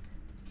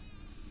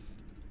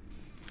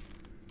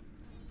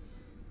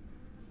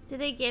 Did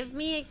they give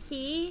me a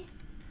key?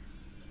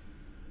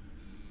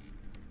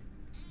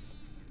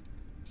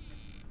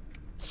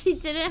 She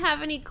didn't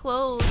have any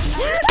clothes.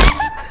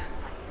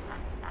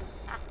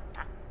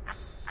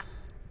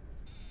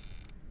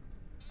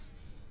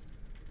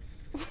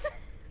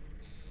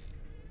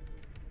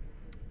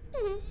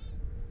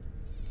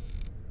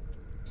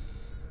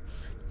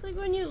 It's like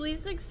when you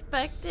least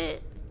expect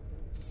it.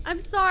 I'm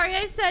sorry,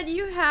 I said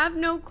you have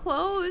no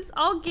clothes.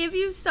 I'll give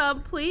you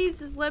some, please.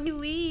 Just let me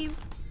leave.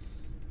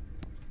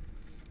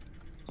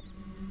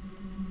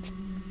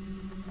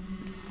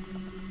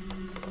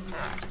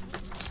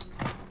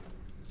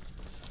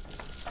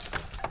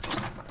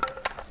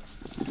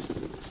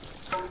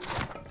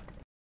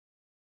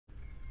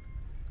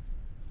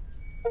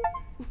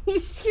 You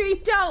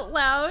screamed out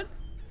loud.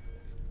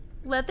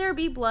 Let there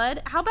be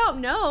blood? How about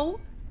no?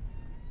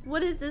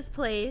 What is this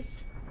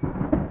place?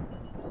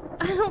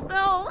 I don't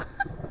know.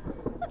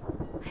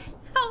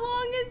 How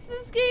long is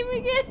this game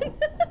again?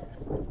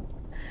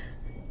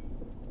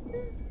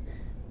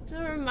 Does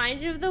it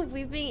remind you of the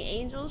weeping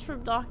angels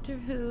from Doctor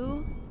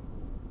Who?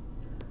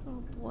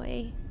 Oh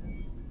boy.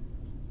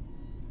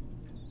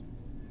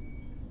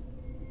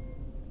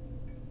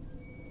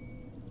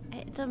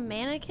 The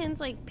mannequins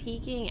like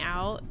peeking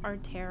out are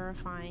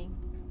terrifying.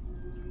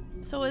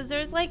 So was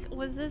this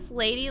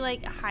lady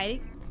like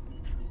hiding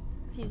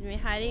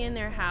in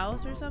their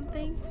house or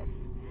something?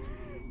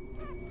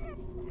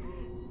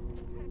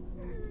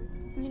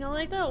 You know,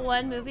 like that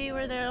one movie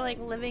where they're like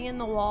living in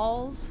the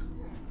walls?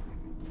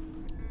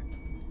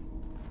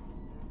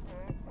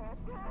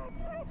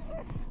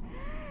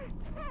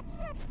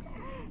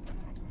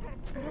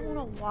 I don't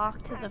want to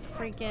walk to the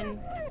freaking...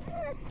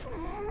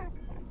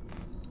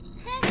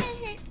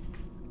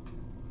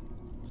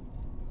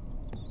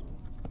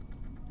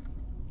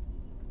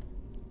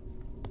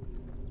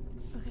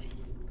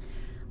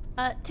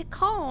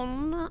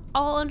 Tikkun,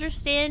 I'll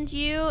understand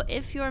you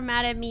if you're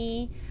mad at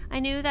me. I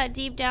knew that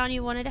deep down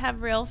you wanted to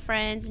have real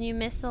friends and you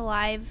missed the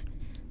live...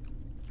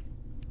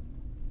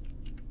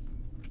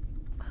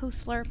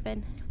 Who's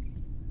slurping?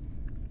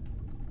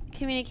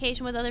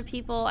 Communication with other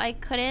people. I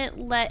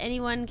couldn't let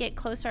anyone get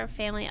close to our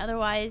family,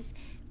 otherwise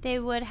they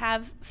would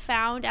have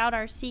found out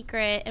our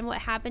secret, and what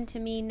happened to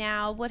me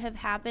now would have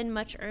happened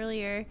much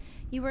earlier.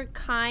 You were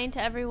kind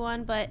to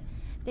everyone, but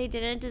they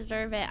didn't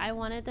deserve it. I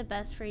wanted the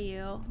best for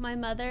you. My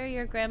mother,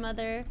 your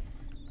grandmother,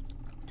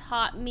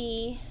 taught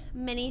me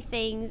many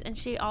things, and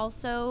she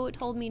also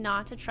told me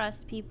not to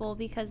trust people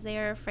because they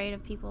are afraid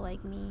of people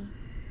like me.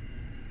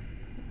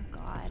 Oh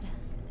God.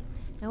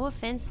 No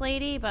offense,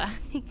 lady, but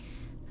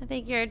I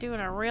think you're doing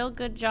a real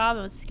good job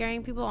of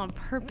scaring people on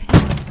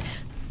purpose.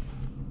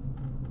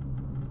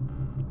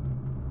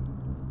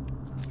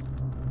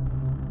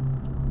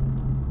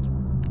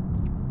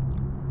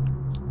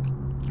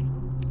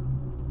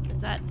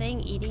 Is that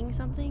thing eating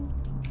something?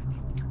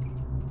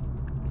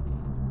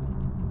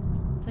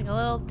 It's like a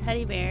little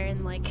teddy bear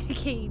in like a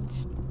cage.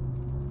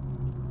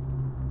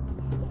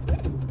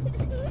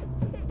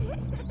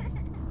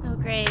 Oh,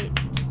 great.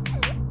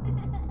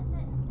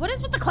 What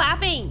is with the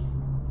clapping?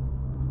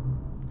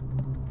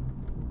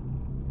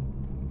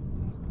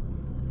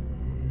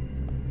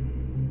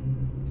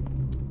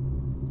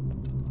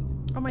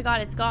 Oh my god,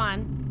 it's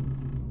gone.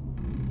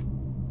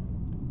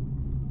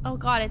 Oh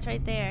god, it's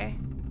right there.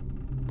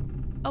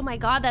 Oh my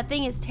god, that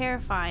thing is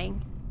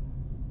terrifying.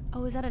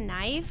 Oh, is that a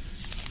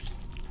knife?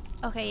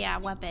 Okay, yeah,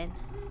 weapon.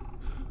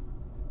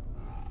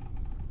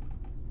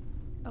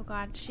 Oh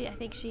god, I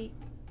think she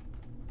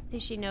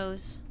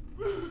knows.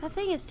 That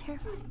thing is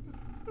terrifying.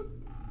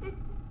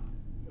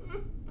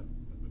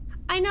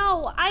 I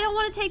know, I don't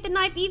want to take the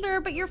knife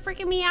either, but you're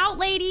freaking me out,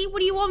 lady. What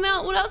do you want?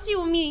 What else do you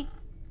want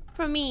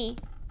from me?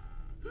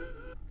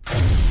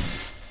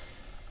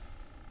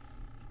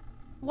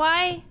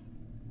 Why?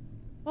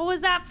 What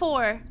was that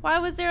for? Why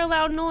was there a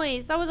loud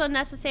noise? That was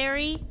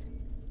unnecessary.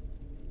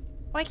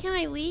 Why can't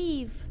I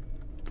leave?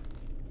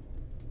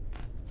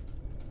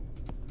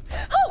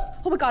 Oh!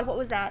 Oh my god, what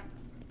was that?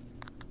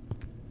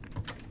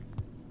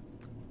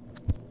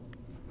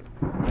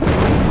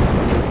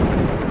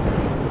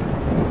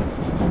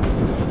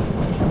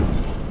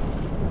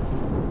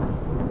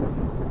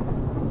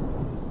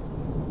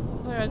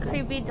 What a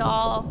creepy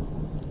doll.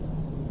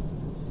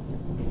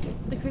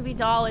 The creepy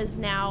doll is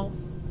now...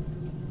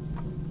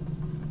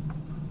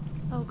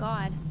 Oh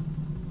god.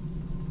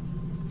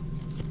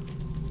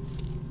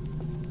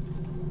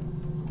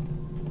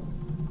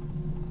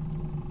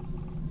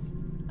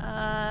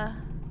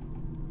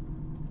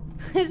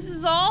 This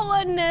is all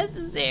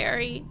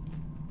unnecessary.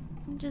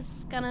 I'm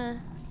just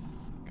gonna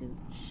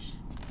scooch.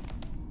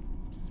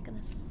 Just gonna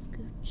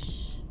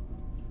scooch.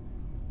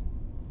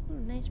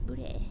 Ooh, nice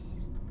booty.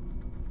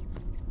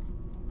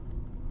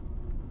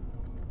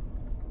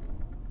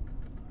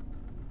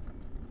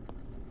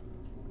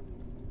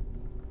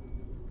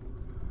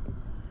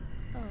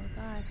 Oh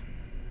god.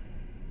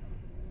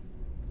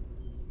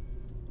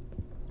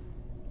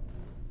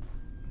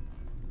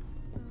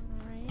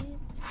 Alright.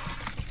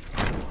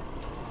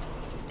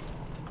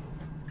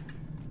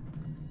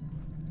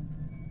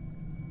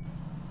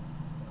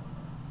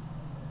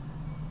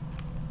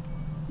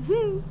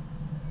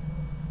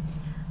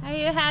 Are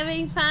you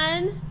having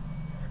fun?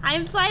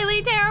 I'm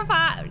slightly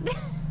terrified.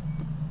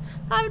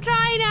 I'm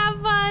trying to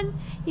have fun.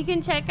 You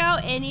can check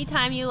out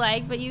anytime you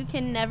like, but you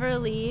can never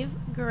leave.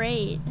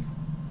 Great.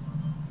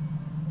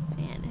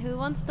 Man, who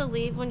wants to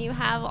leave when you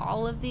have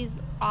all of these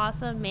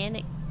awesome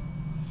manic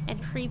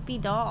and creepy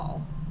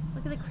doll?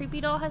 Look at the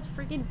creepy doll has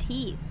freaking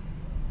teeth.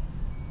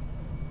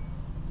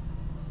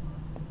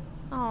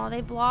 Oh,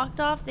 they blocked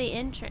off the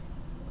entrance.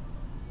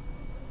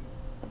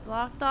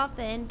 Blocked off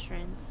the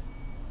entrance.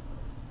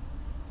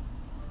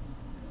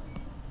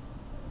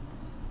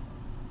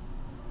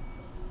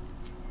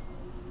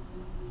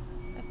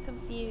 I'm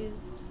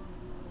confused.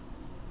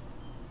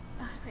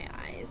 Ah, my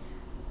eyes.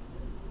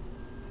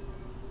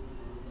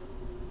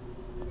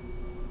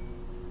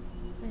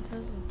 Am I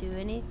supposed to do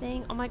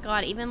anything? Oh my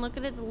god, even look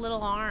at its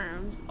little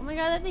arms. Oh my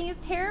god, that thing is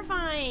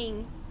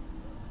terrifying.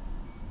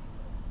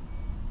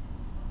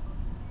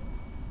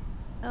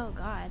 Oh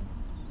god.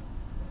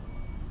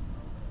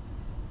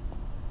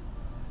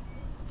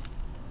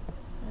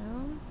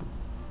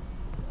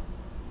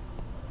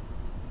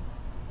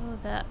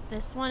 Oh,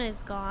 this one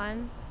is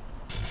gone.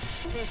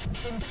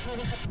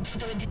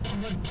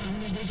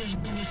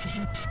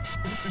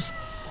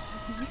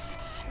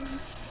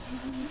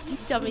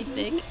 Dummy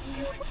thick.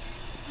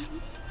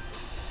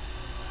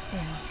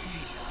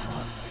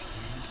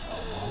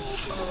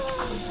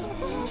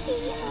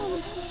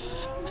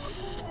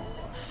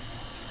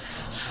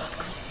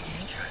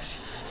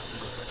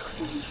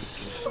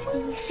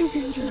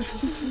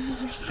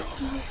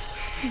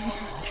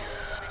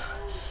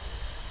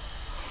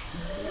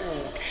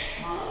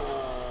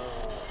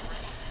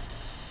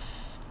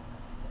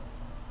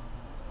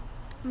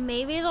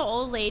 Maybe the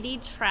old lady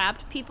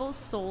trapped people's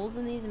souls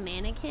in these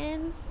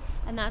mannequins,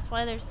 and that's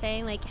why they're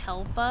saying, like,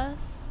 help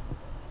us.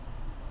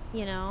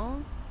 You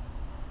know?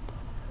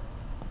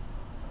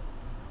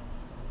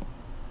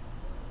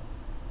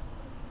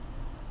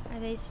 Are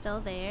they still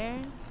there?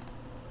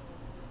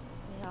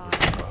 They are.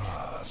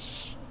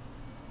 Раз.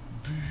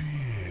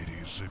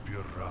 Двери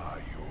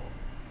запираю.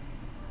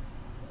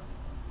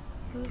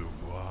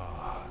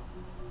 Два.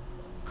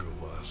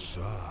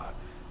 Глаза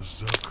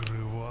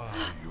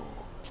закрываю.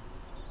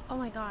 Oh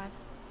my god.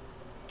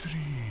 3.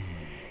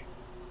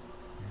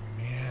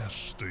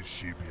 Место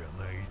себе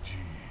найди.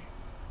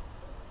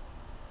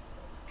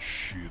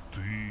 4.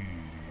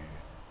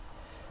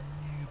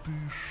 Не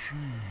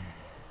дыши.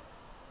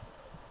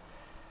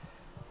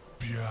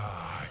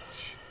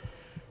 5.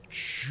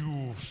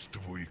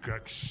 Чувствуй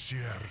как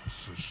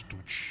сердце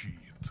стучит.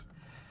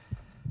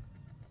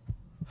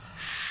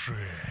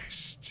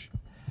 6.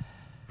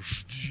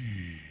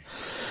 Жди.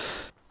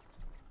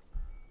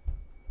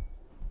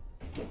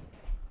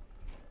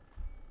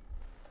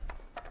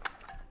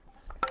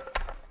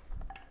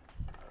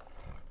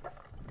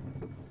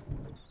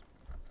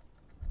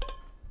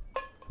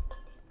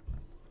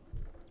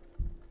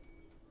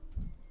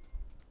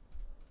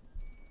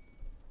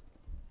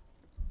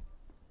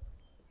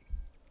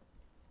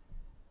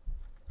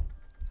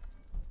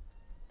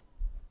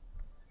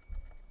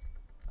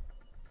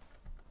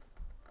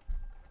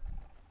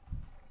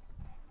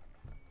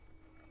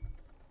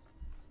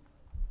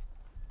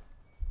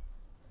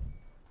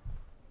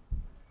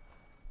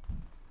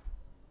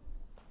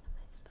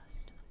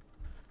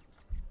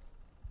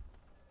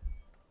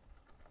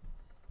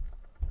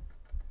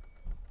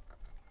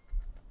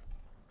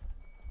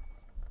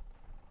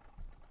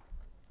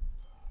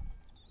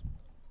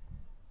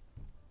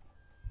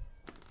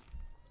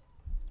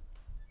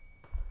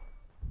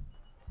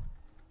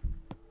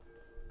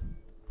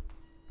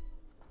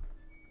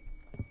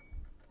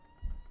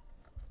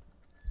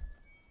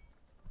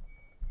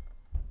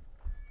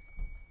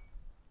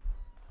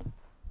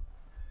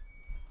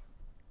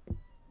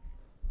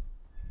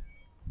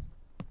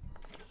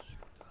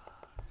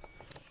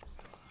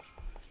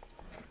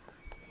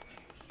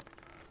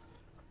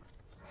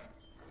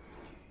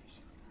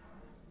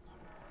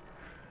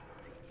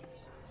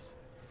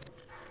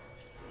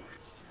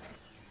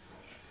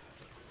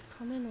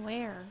 Come in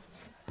where?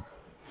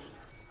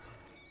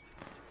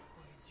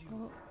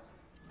 Oh.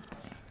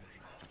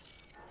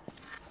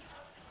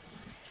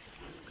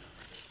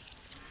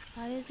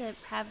 Why does it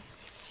have...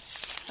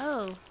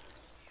 Oh.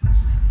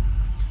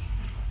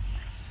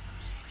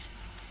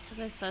 Was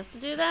I supposed to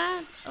do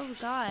that? Oh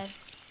god.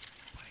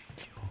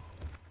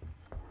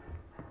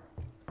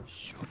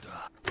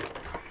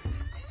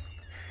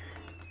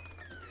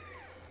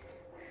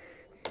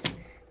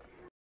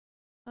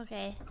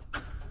 Okay.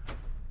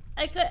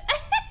 I could...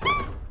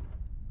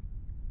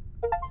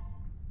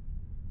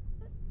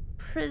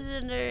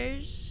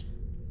 Prisoners.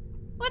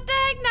 What the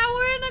heck? Now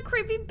we're in a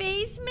creepy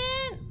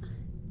basement?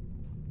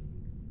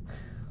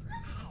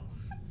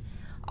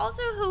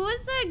 Also, who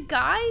was that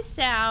guy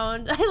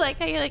sound? I like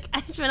how you're like,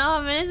 it's been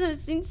all minutes since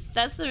I've seen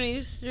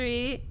Sesame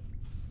Street.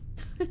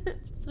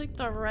 It's like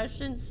the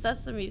Russian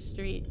Sesame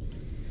Street.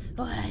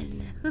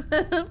 One.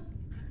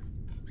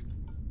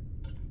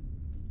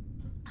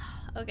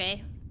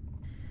 Okay.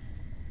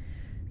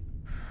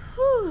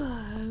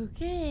 Whew,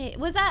 okay.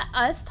 Was that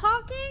us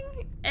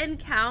talking and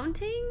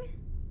counting?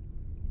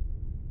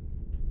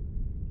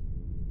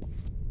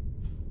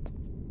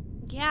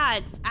 Yeah,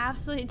 it's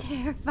absolutely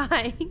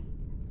terrifying.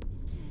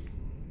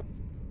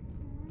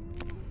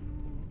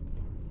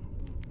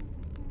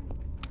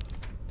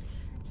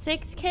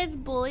 Six kids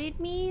bullied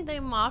me. They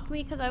mocked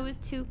me because I was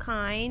too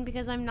kind,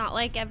 because I'm not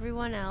like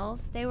everyone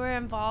else. They were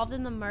involved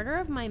in the murder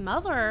of my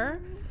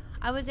mother.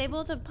 I was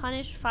able to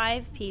punish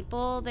 5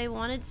 people. They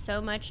wanted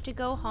so much to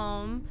go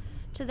home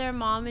to their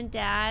mom and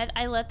dad.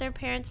 I let their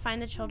parents find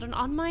the children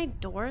on my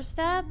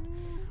doorstep.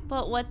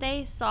 But what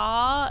they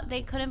saw,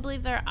 they couldn't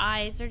believe their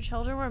eyes. Their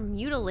children were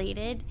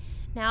mutilated.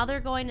 Now they're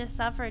going to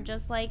suffer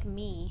just like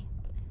me.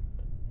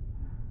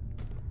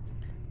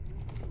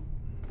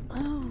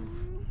 Oh.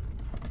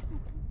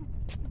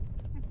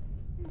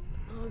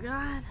 Oh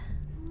god.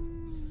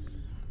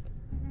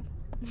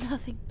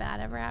 Nothing bad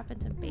ever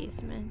happens in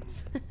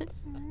basements.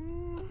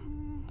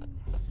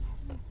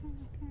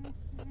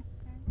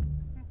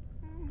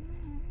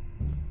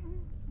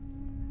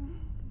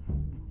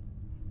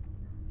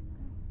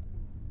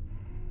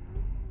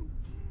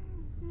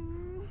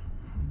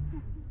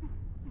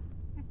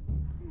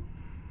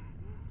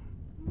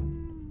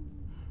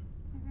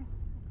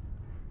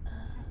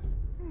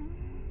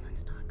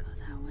 Let's not go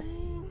that way.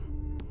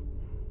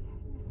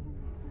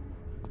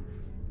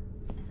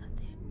 Is that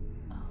the...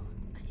 Oh,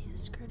 I need a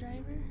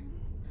screwdriver?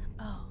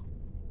 Oh,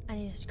 I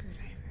need a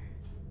screwdriver.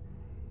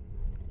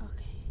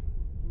 Okay.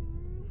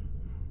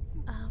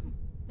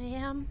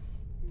 Ma'am,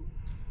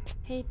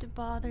 hate to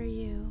bother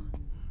you,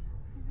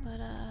 but,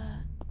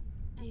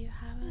 do you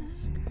have a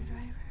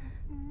screwdriver?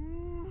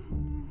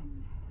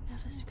 I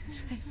have a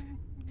screwdriver.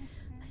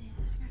 I need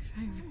a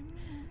screwdriver.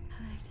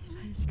 How do I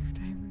find a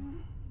screwdriver?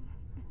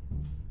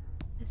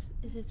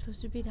 Is it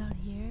supposed to be down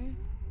here?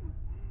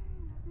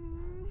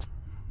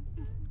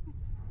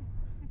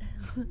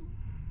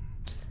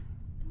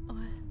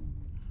 What?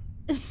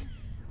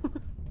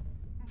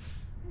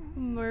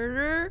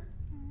 Murder?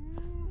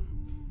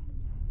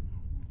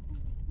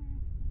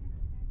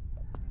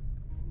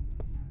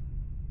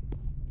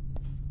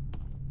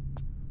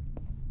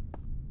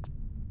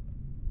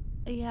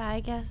 Yeah, I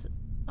guess.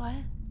 What?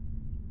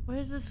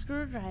 Where's the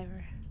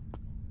screwdriver?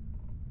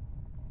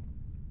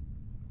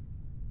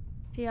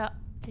 Do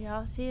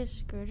y'all see a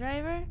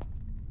screwdriver?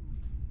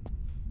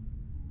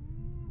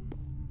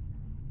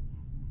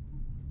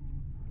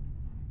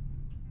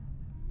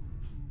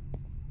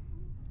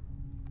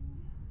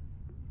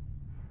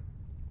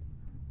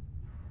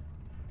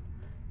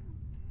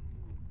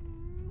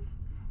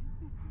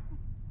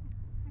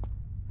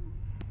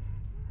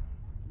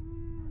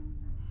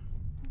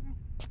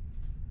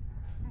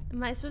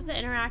 Am I supposed to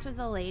interact with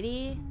the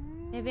lady?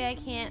 Maybe I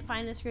can't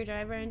find the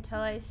screwdriver until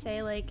I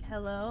say, like,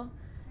 hello.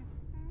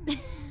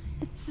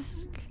 Is the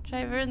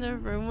screwdriver in the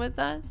room with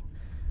us?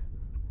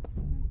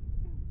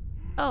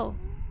 Oh.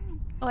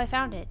 Oh, I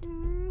found it.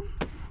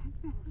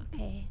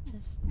 Okay,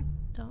 just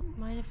don't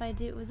mind if I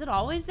do. Was it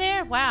always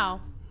there? Wow.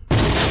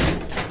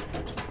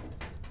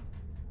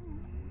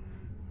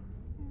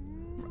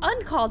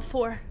 Uncalled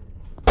for.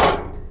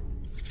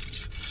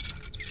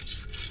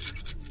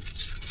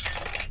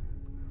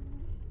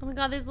 Oh my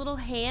god, there's little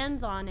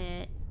hands on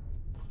it.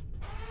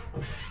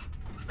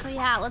 Oh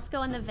yeah, let's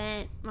go in the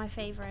vent. My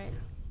favorite.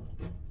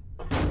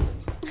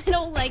 I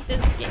don't like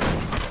this game.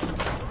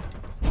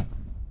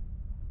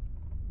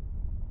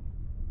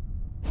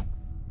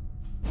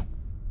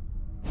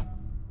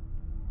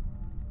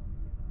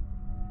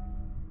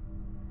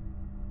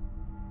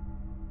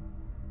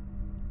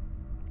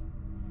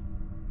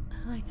 I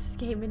don't like this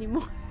game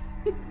anymore.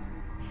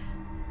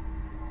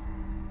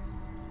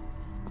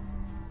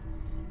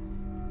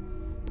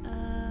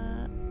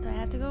 Do I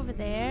have to go over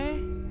there?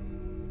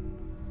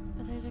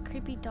 But there's a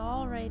creepy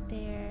doll right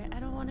there. I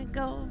don't want to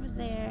go over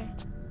there.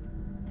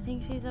 I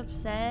think she's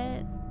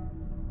upset.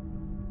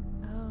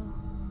 Oh.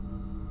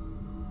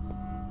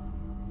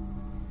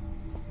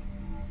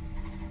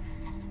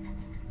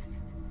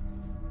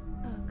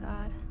 Oh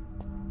God.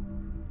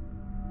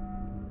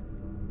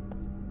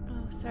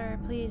 Oh, sir,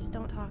 please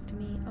don't talk to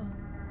me. Oh.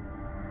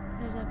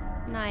 There's a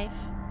knife.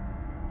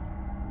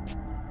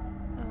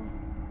 Oh.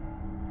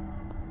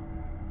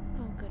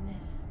 Oh,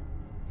 goodness.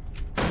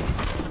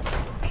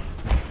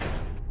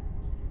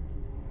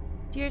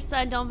 Dear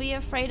son, don't be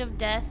afraid of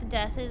death.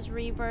 Death is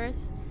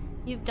rebirth.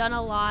 You've done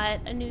a lot.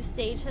 A new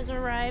stage has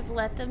arrived.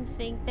 Let them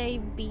think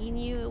they've beaten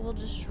you. It will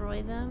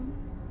destroy them.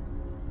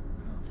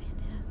 Oh,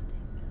 fantastic.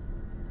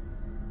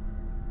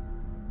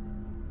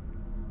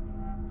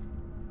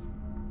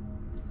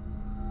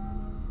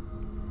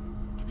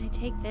 Can I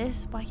take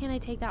this? Why can't I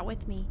take that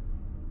with me?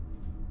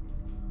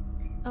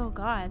 Oh,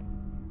 God.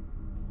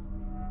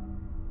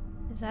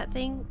 Is that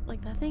thing...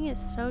 Like, that thing is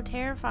so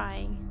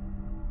terrifying.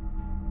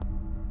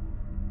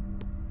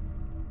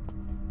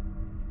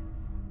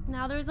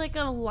 Now there's like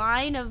a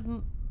line of...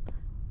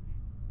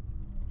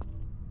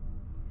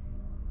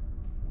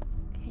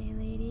 Okay,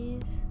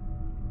 ladies.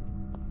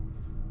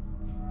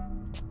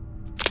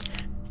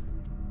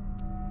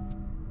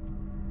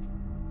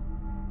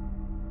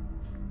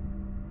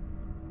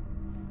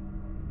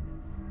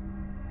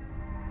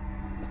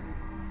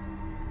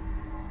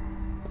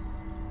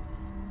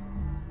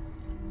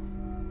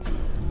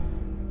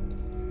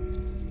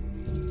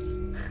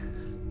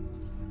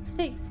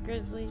 Thanks,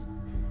 Grizzly.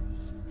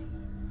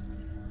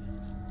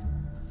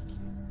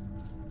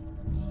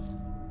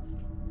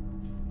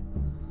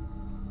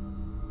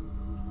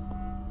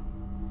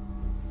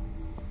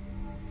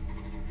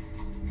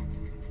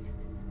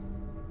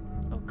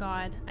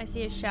 God, I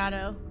see a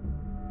shadow.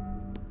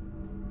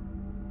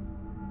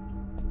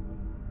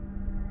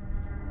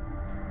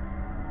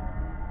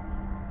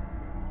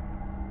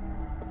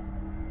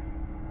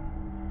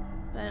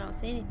 But I don't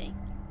see anything.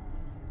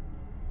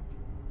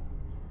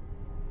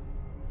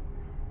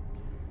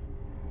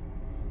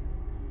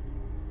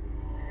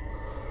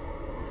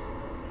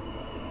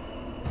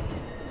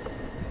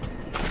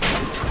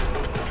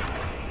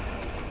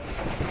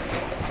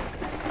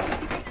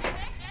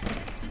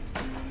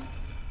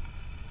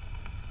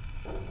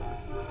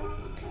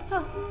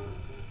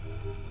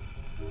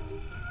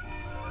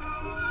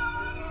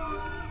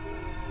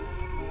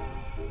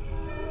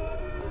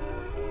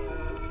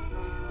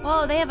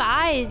 Whoa, they have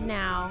eyes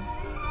now.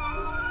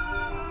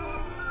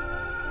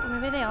 Or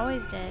maybe they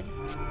always did.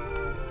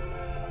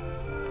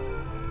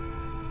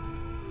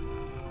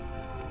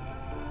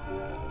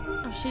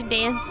 Oh, she's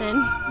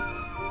dancing.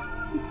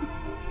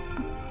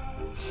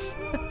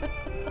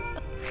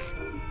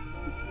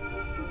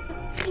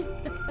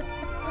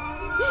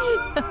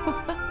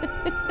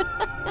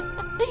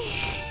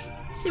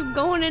 She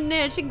going in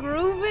there, she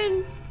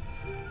grooving.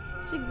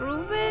 She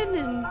grooving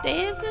and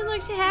dancing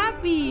like she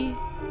happy.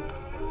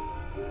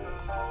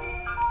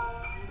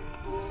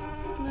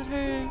 Just let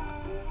her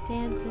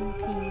dance in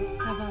peace.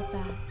 How about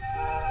that?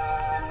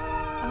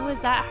 Oh,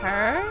 is that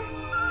her?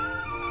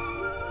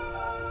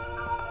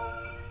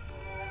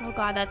 Oh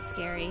God, that's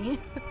scary.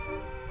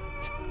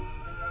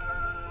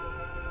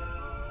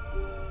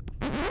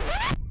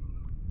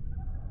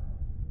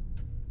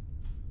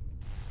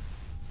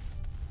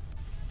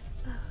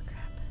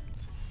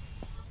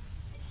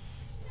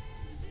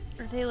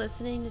 Are they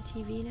listening to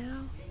TV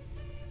now?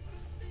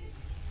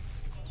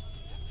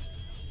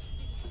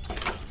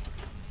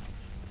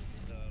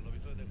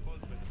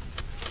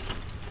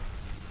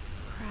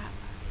 Crap.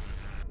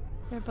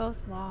 They're both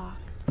locked.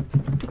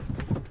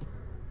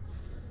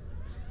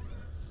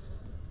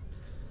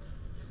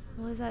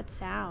 What was that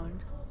sound?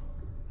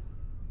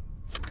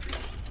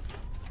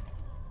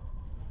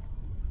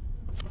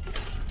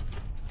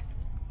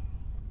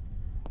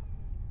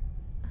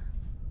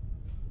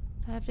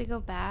 Do I have to go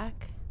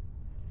back?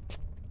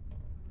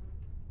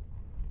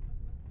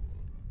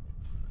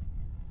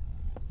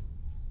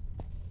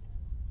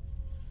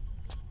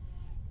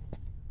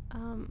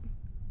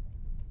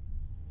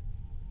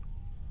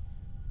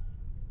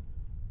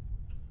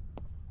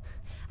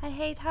 I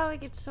hate how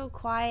it gets so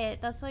quiet.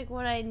 That's like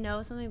when I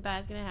know something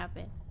bad is gonna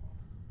happen.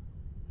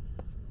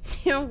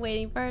 You're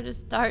waiting for her to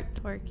start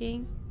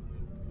twerking.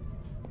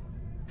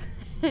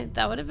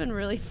 That would have been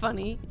really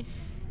funny.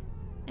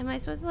 Am I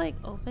supposed to like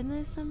open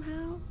this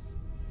somehow?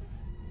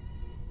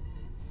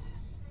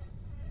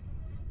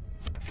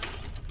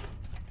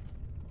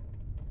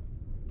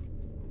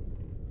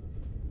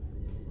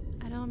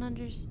 I don't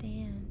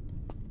understand.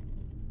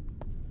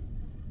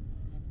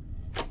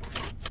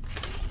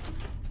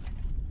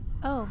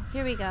 Oh,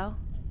 here we go.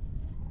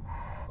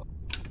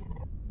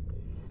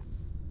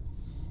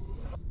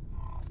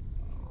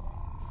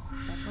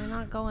 Definitely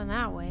not going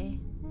that way.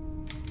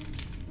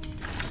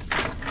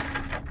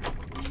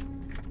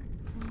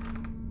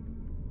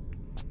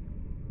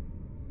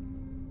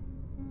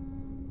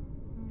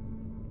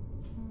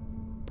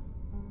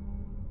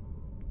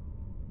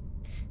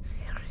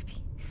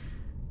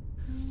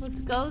 Let's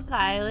go,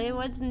 Kylie.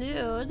 What's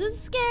new?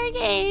 Just scary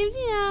games,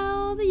 you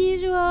know, the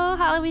usual.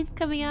 Halloween's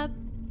coming up.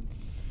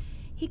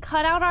 He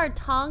cut out our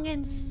tongue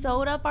and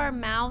sewed up our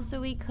mouth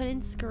so we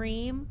couldn't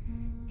scream.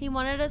 He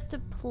wanted us to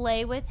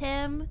play with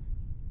him.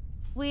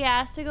 We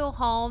asked to go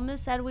home and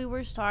said we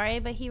were sorry,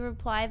 but he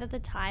replied that the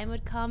time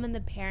would come and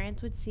the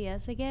parents would see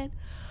us again.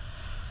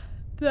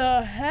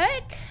 The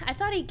heck? I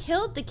thought he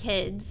killed the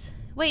kids.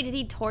 Wait, did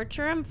he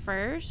torture them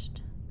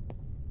first?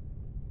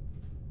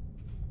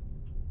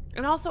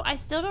 And also, I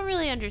still don't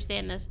really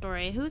understand this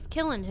story. Who's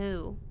killing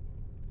who?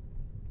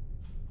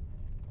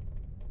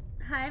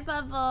 Hi,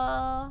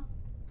 Bubble.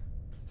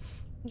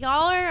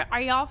 Y'all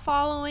are y'all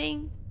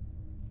following?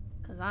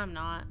 Cause I'm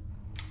not.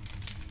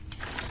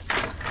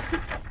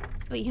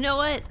 But you know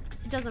what?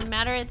 It doesn't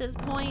matter at this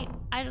point.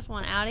 I just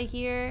want out of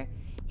here.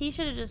 He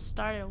should have just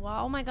started.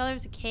 Wow. Oh my god,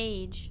 there's a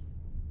cage.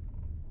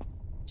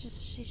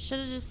 She should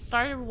have just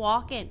started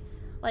walking.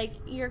 Like,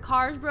 your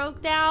car's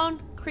broke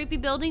down. Creepy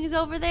buildings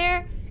over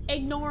there.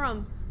 Ignore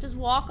them. Just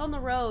walk on the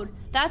road.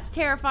 That's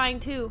terrifying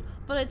too.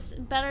 But it's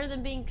better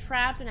than being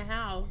trapped in a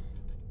house.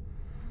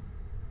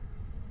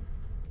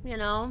 You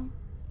know?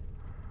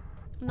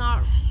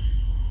 Not...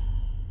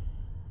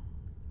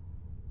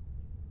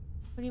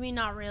 What do you mean,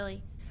 not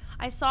really?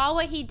 I saw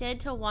what he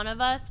did to one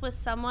of us with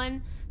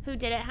someone who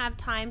didn't have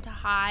time to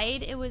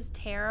hide. It was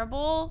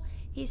terrible.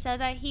 He said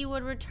that he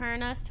would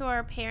return us to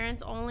our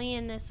parents only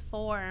in this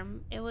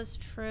form. It was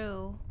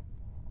true.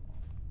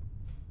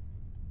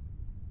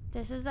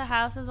 This is the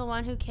house of the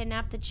one who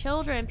kidnapped the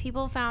children.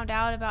 People found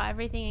out about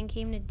everything and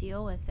came to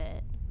deal with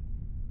it.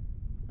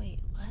 Wait,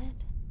 what?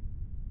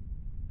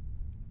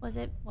 Was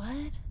it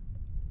what?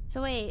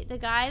 So wait, the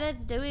guy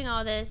that's doing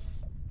all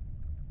this,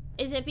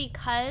 is it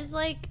because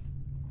like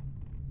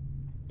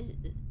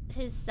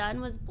his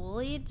son was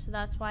bullied, so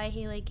that's why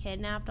he like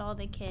kidnapped all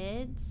the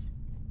kids?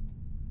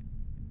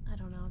 I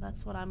don't know.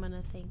 That's what I'm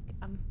gonna think.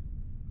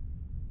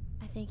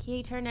 I think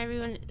he turned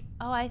everyone.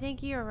 Oh, I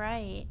think you're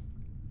right.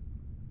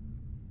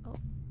 Oh,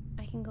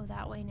 I can go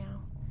that way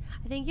now.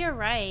 I think you're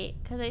right,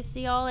 because I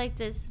see all like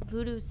this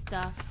voodoo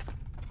stuff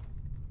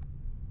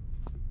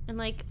and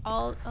like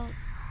all. Oh.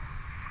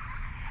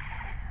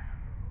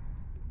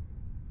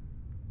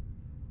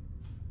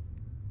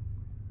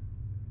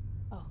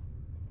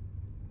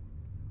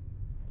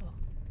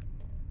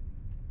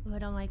 Ooh, I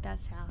don't like that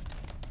sound.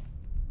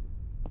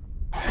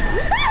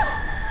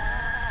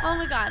 Oh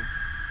my god.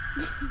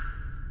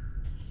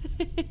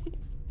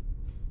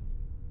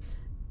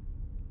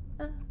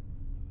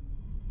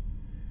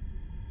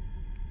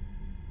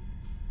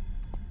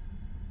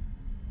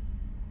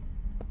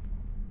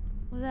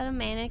 Was that a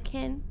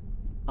mannequin?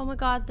 Oh my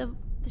god,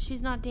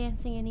 she's not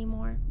dancing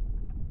anymore.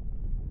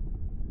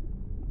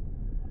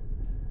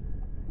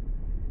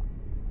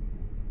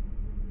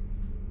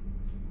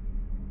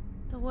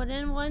 The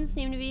wooden ones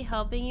seem to be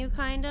helping you,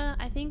 kinda.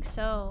 I think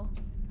so.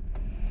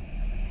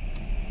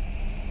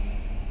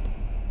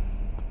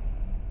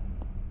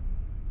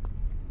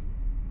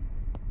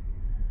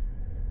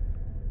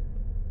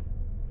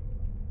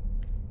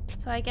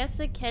 So I guess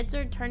the kids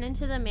are turned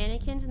into the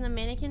mannequins and the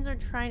mannequins are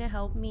trying to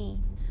help me.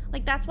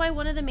 Like, that's why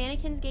one of the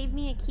mannequins gave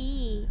me a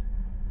key.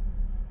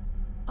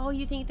 Oh,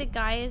 you think the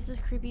guy is the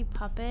creepy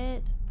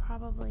puppet?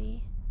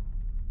 Probably.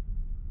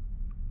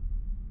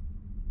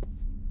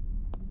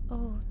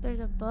 Oh, there's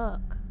a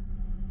book.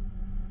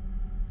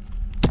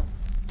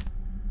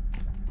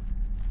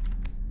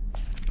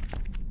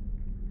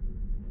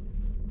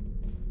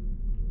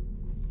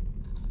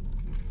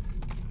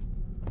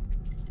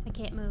 I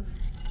can't move.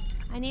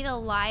 I need a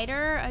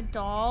lighter, a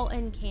doll,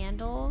 and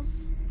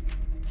candles.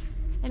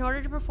 In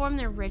order to perform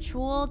the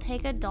ritual,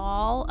 take a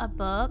doll, a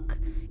book,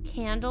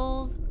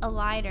 candles, a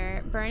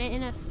lighter, burn it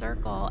in a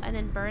circle, and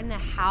then burn the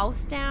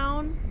house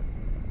down.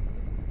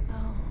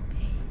 Oh,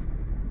 okay.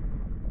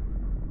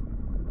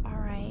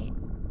 Alright.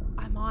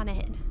 I'm on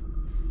it.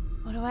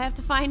 What do I have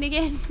to find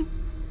again?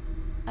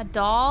 A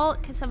doll?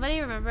 Can somebody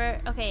remember?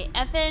 Okay,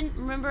 Effin,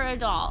 remember a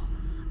doll.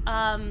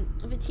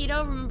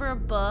 Vitito, remember a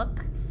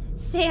book.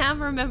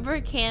 Sam, remember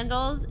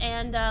candles.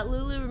 And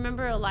Lulu,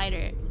 remember a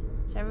lighter.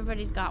 So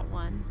everybody's got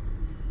one.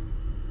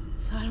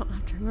 So I don't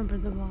have to remember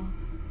them all.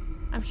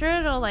 I'm sure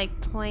it'll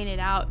like point it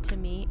out to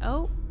me.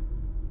 Oh,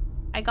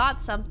 I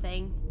got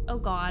something. Oh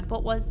God,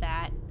 what was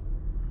that?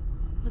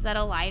 Was that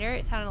a lighter?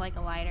 It sounded like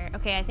a lighter.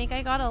 Okay, I think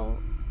I got a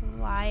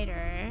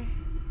lighter.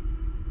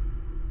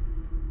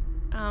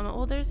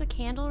 Well, there's a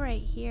candle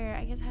right here.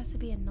 I guess it has to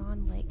be a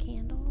non-lit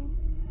candle.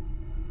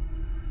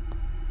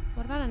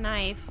 What about a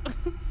knife?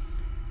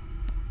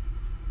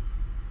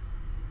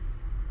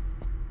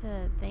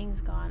 The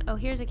thing's gone. Oh,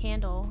 here's a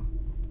candle.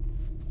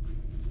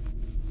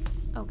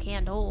 Oh,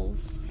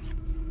 candles.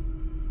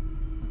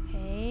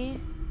 Okay.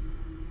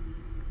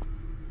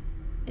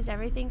 Is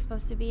everything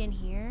supposed to be in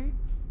here?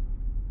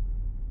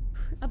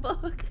 A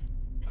book.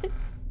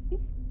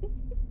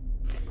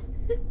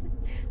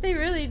 They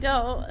really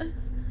don't.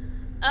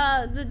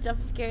 The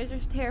jump scares are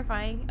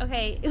terrifying.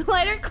 Okay,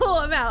 lighter, cool,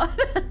 I'm out.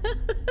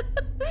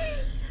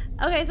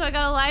 Okay, so I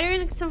got a lighter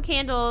and some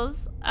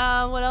candles.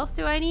 What else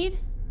do I need?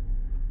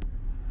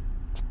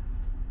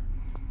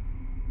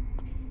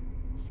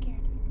 I'm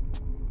scared.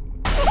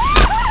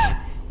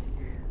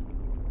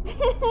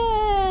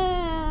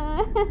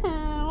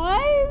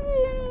 Why is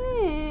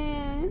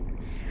it?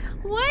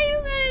 Why are you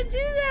gonna do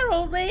that,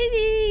 old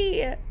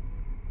lady? Is it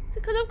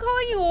because I'm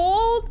calling you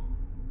old?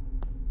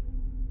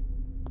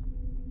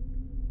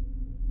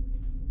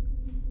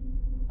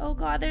 Oh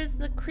God, there's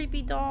the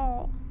creepy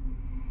doll.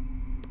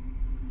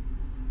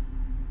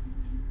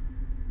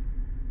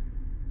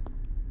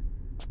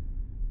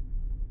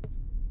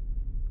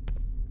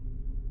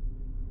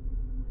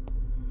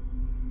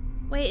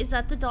 Wait, is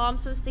that the doll I'm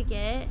supposed to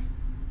get?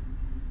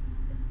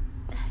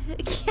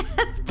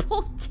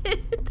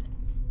 Catapulted.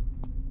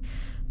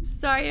 I'm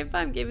sorry if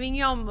I'm giving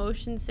y'all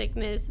motion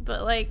sickness,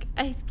 but like,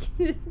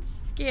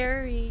 it's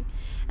scary.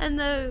 And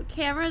the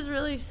camera's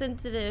really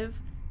sensitive.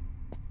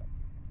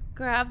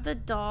 Grab the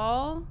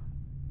doll.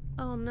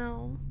 Oh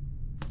no.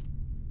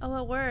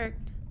 Oh, it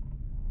worked.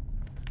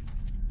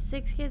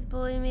 6 kids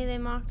bullied me, they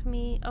mocked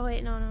me. Oh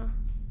wait, no.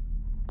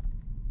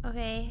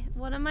 Okay,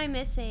 what am I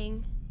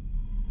missing?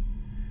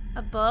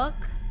 A book?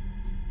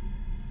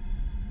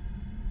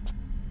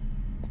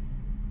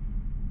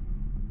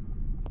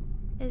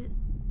 The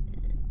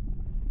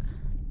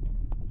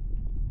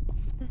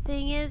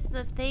thing is,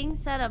 the thing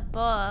said a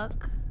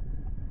book.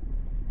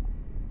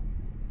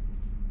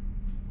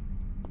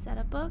 Is that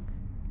a book?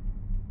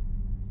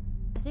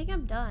 I think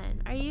I'm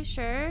done. Are you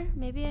sure?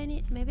 Maybe I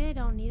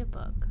don't need a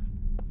book.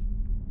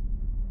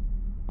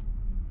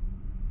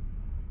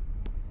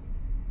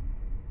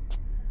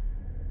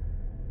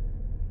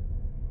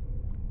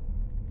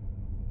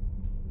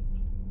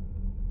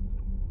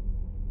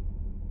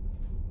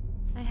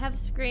 I have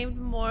screamed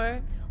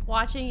more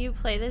watching you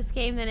play this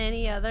game than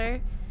any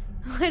other.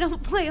 I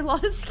don't play a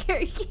lot of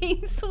scary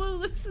games, so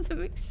this doesn't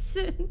make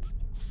sense.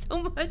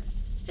 So much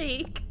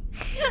shake.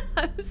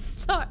 I'm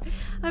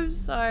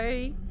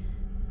sorry.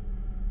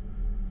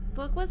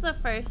 Book was the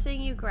first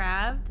thing you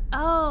grabbed?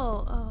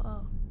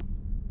 Oh.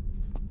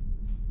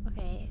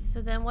 Okay,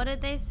 so then what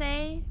did they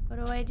say?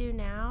 What do I do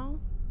now?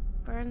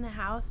 Burn the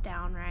house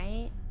down,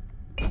 right?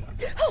 Do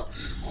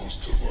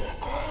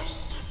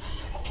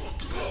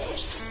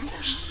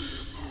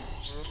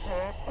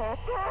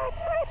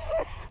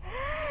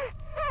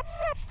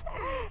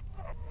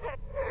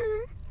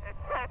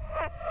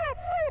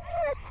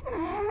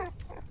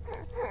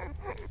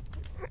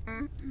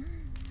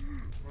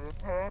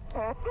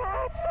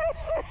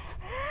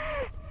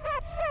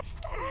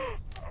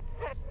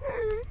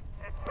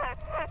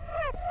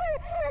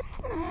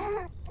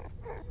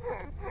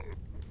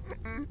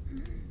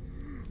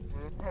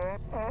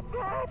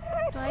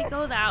I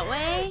go that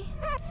way?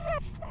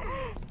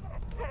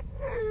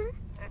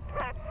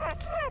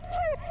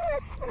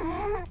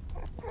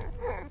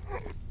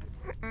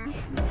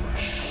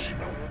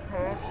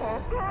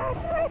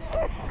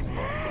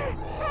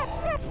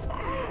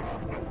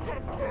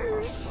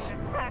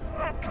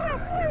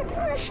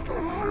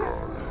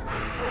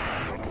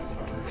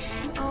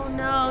 Oh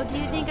no, do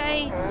you think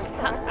I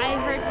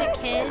hurt the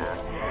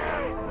kids?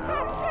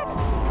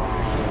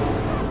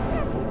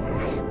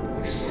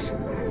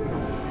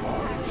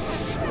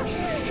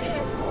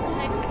 What the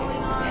heck's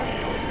going on?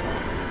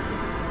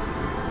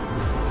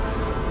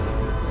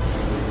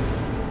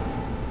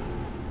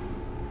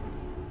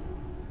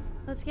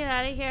 Let's get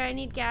out of here. I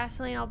need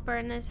gasoline. I'll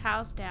burn this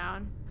house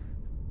down.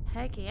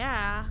 Heck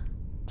yeah.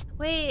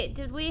 Wait,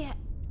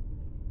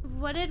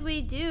 what did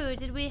we do?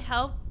 Did we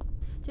help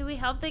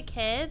the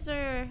kids,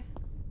 or?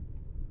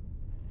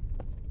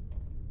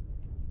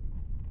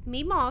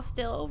 Meemaw's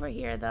still over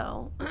here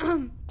though.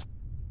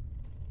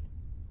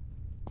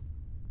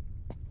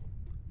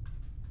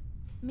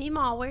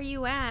 Meemaw, where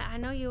you at? I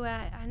know you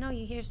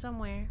here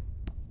somewhere.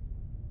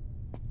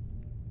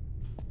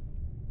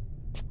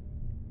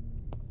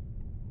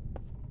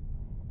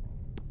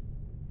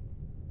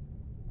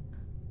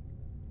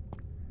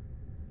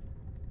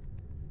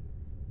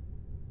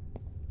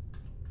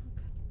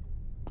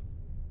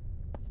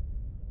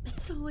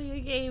 It's only a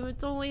game.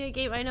 It's only a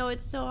game. I know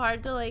it's so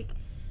hard to like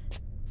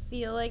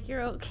feel like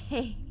you're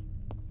okay.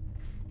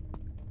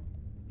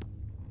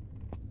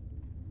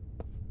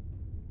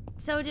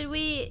 So did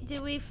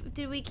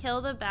we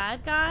kill the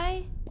bad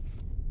guy?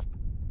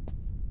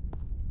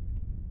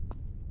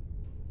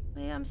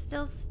 Wait, I'm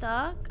still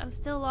stuck? I'm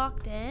still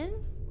locked in?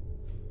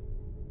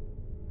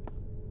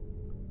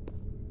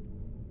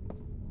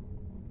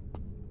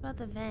 What about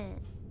the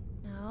vent?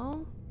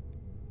 No?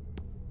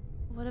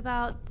 What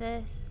about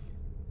this?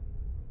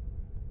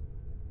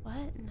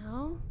 What?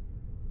 No?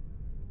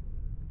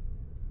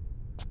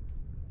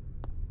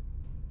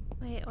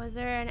 Wait, was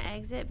there an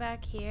exit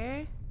back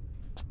here?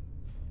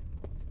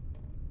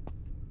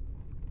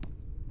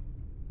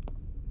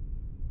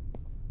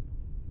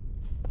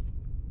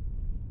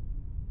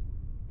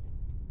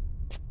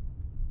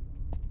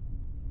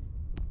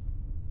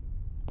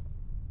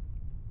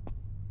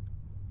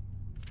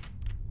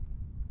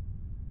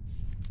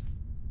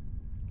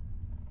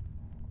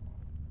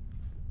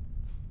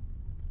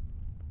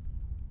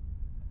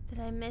 Did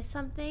I miss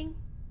something?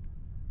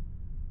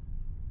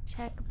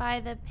 Check by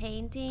the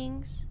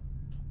paintings.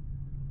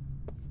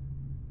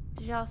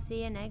 Did y'all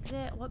see an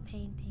exit? What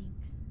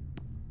paintings?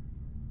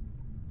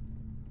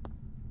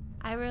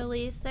 I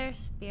released their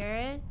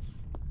spirits.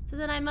 So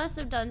then I must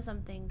have done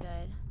something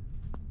good.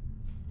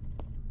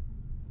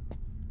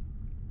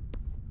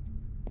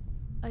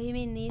 Oh, you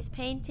mean these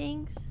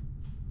paintings?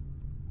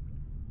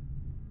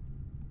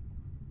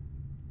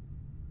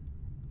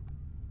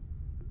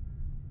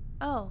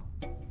 Oh.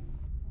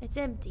 It's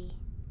empty.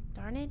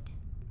 Darn it.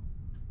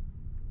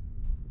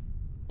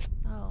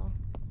 Oh.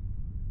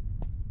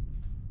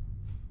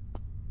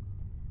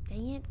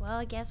 Dang it. Well,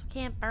 I guess we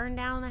can't burn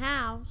down the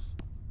house.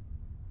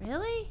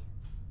 Really?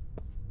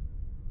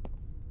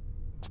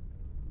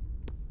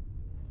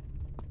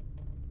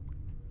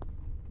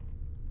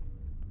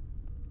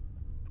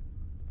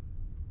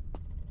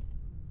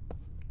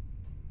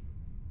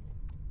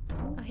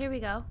 Oh, here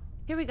we go.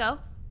 Here we go.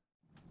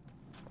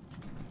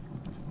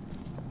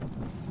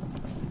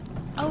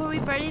 Oh, were we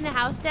burning the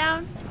house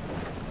down?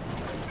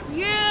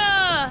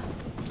 Yeah!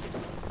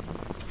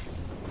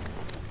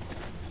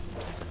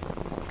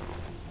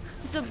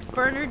 It's a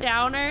burner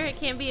downer. It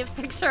can't be a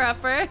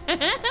fixer-upper.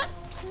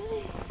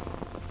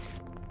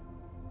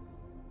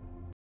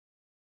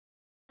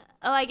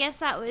 Oh, I guess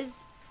that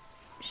was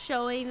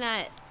showing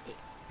that...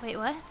 Wait,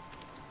 what?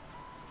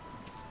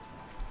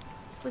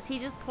 Was he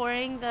just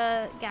pouring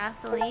the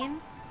gasoline?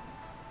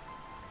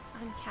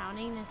 I'm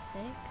counting to 6.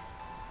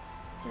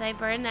 Did I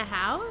burn the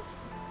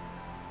house?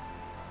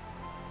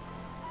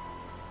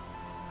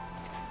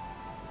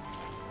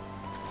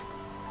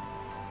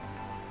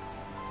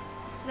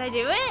 Did I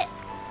do it?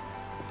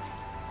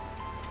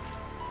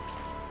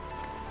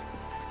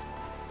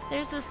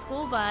 There's the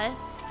school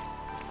bus.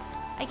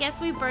 I guess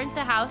we burnt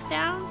the house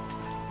down,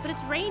 but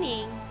it's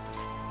raining.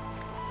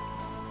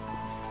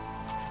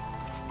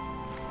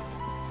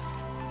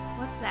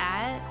 What's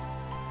that?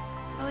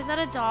 Oh, is that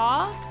a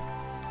dog?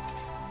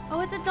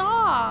 Oh, it's a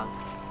dog.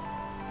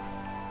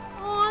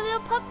 Oh, little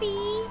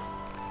puppy.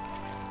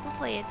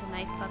 Hopefully it's a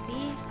nice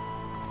puppy.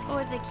 Oh,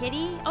 it's a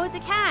kitty? Oh, it's a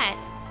cat.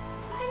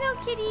 Hello,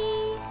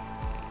 kitty.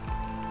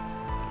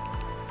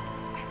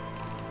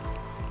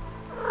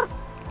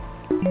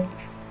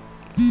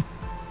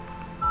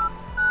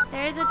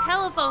 There's a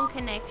telephone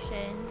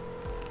connection.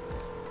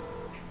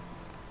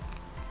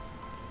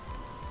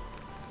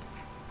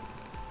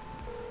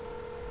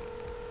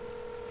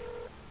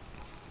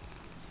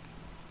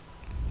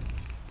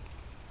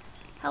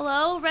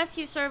 Hello,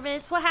 rescue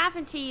service. What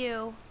happened to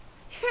you?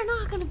 You're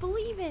not gonna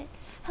believe it.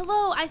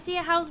 Hello, I see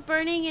a house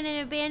burning in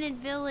an abandoned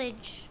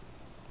village.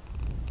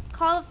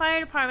 Call the fire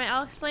department.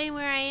 I'll explain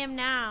where I am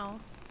now.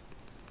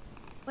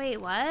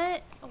 Wait,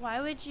 what? Why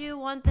would you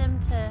want them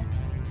to...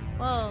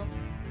 Whoa.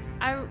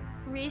 I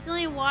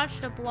recently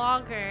watched a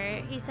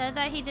blogger. He said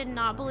that he did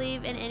not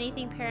believe in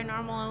anything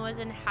paranormal and was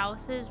in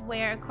houses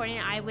where, according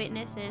to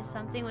eyewitnesses,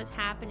 something was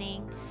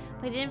happening.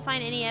 But he didn't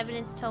find any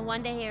evidence till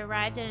one day he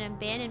arrived at an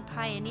abandoned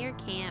pioneer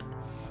camp.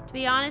 To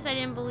be honest, I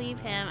didn't believe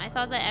him. I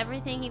thought that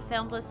everything he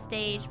filmed was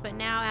staged, but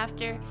now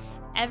after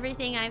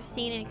everything I've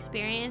seen and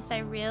experienced, I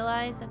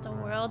realize that the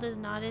world is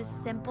not as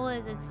simple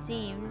as it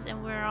seems,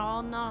 and we're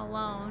all not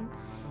alone.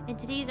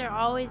 Entities are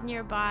always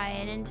nearby,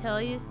 and until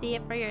you see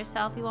it for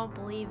yourself, you won't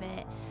believe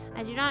it.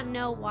 I do not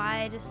know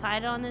why I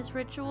decided on this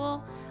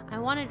ritual. I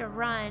wanted to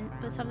run,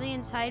 but something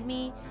inside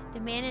me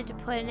demanded to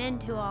put an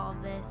end to all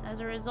of this. As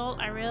a result,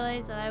 I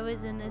realized that I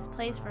was in this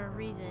place for a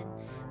reason,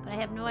 but I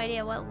have no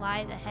idea what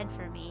lies ahead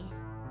for me.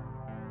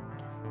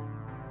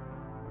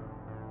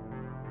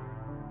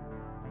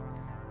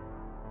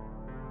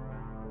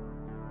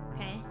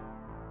 Okay.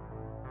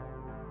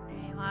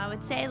 Alright, well, I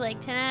would say like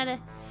 10 out of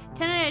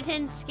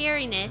 10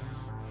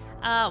 scariness.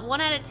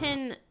 1 out of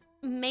 10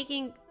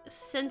 making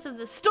sense of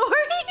the story.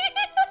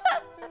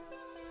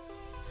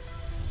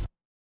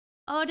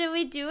 Oh, did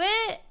we do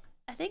it?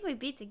 I think we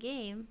beat the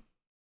game.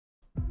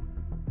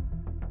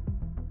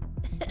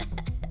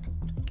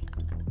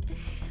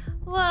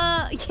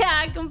 Well,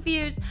 yeah,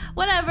 confused.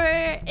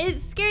 Whatever.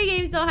 Scary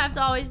games don't have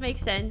to always make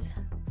sense.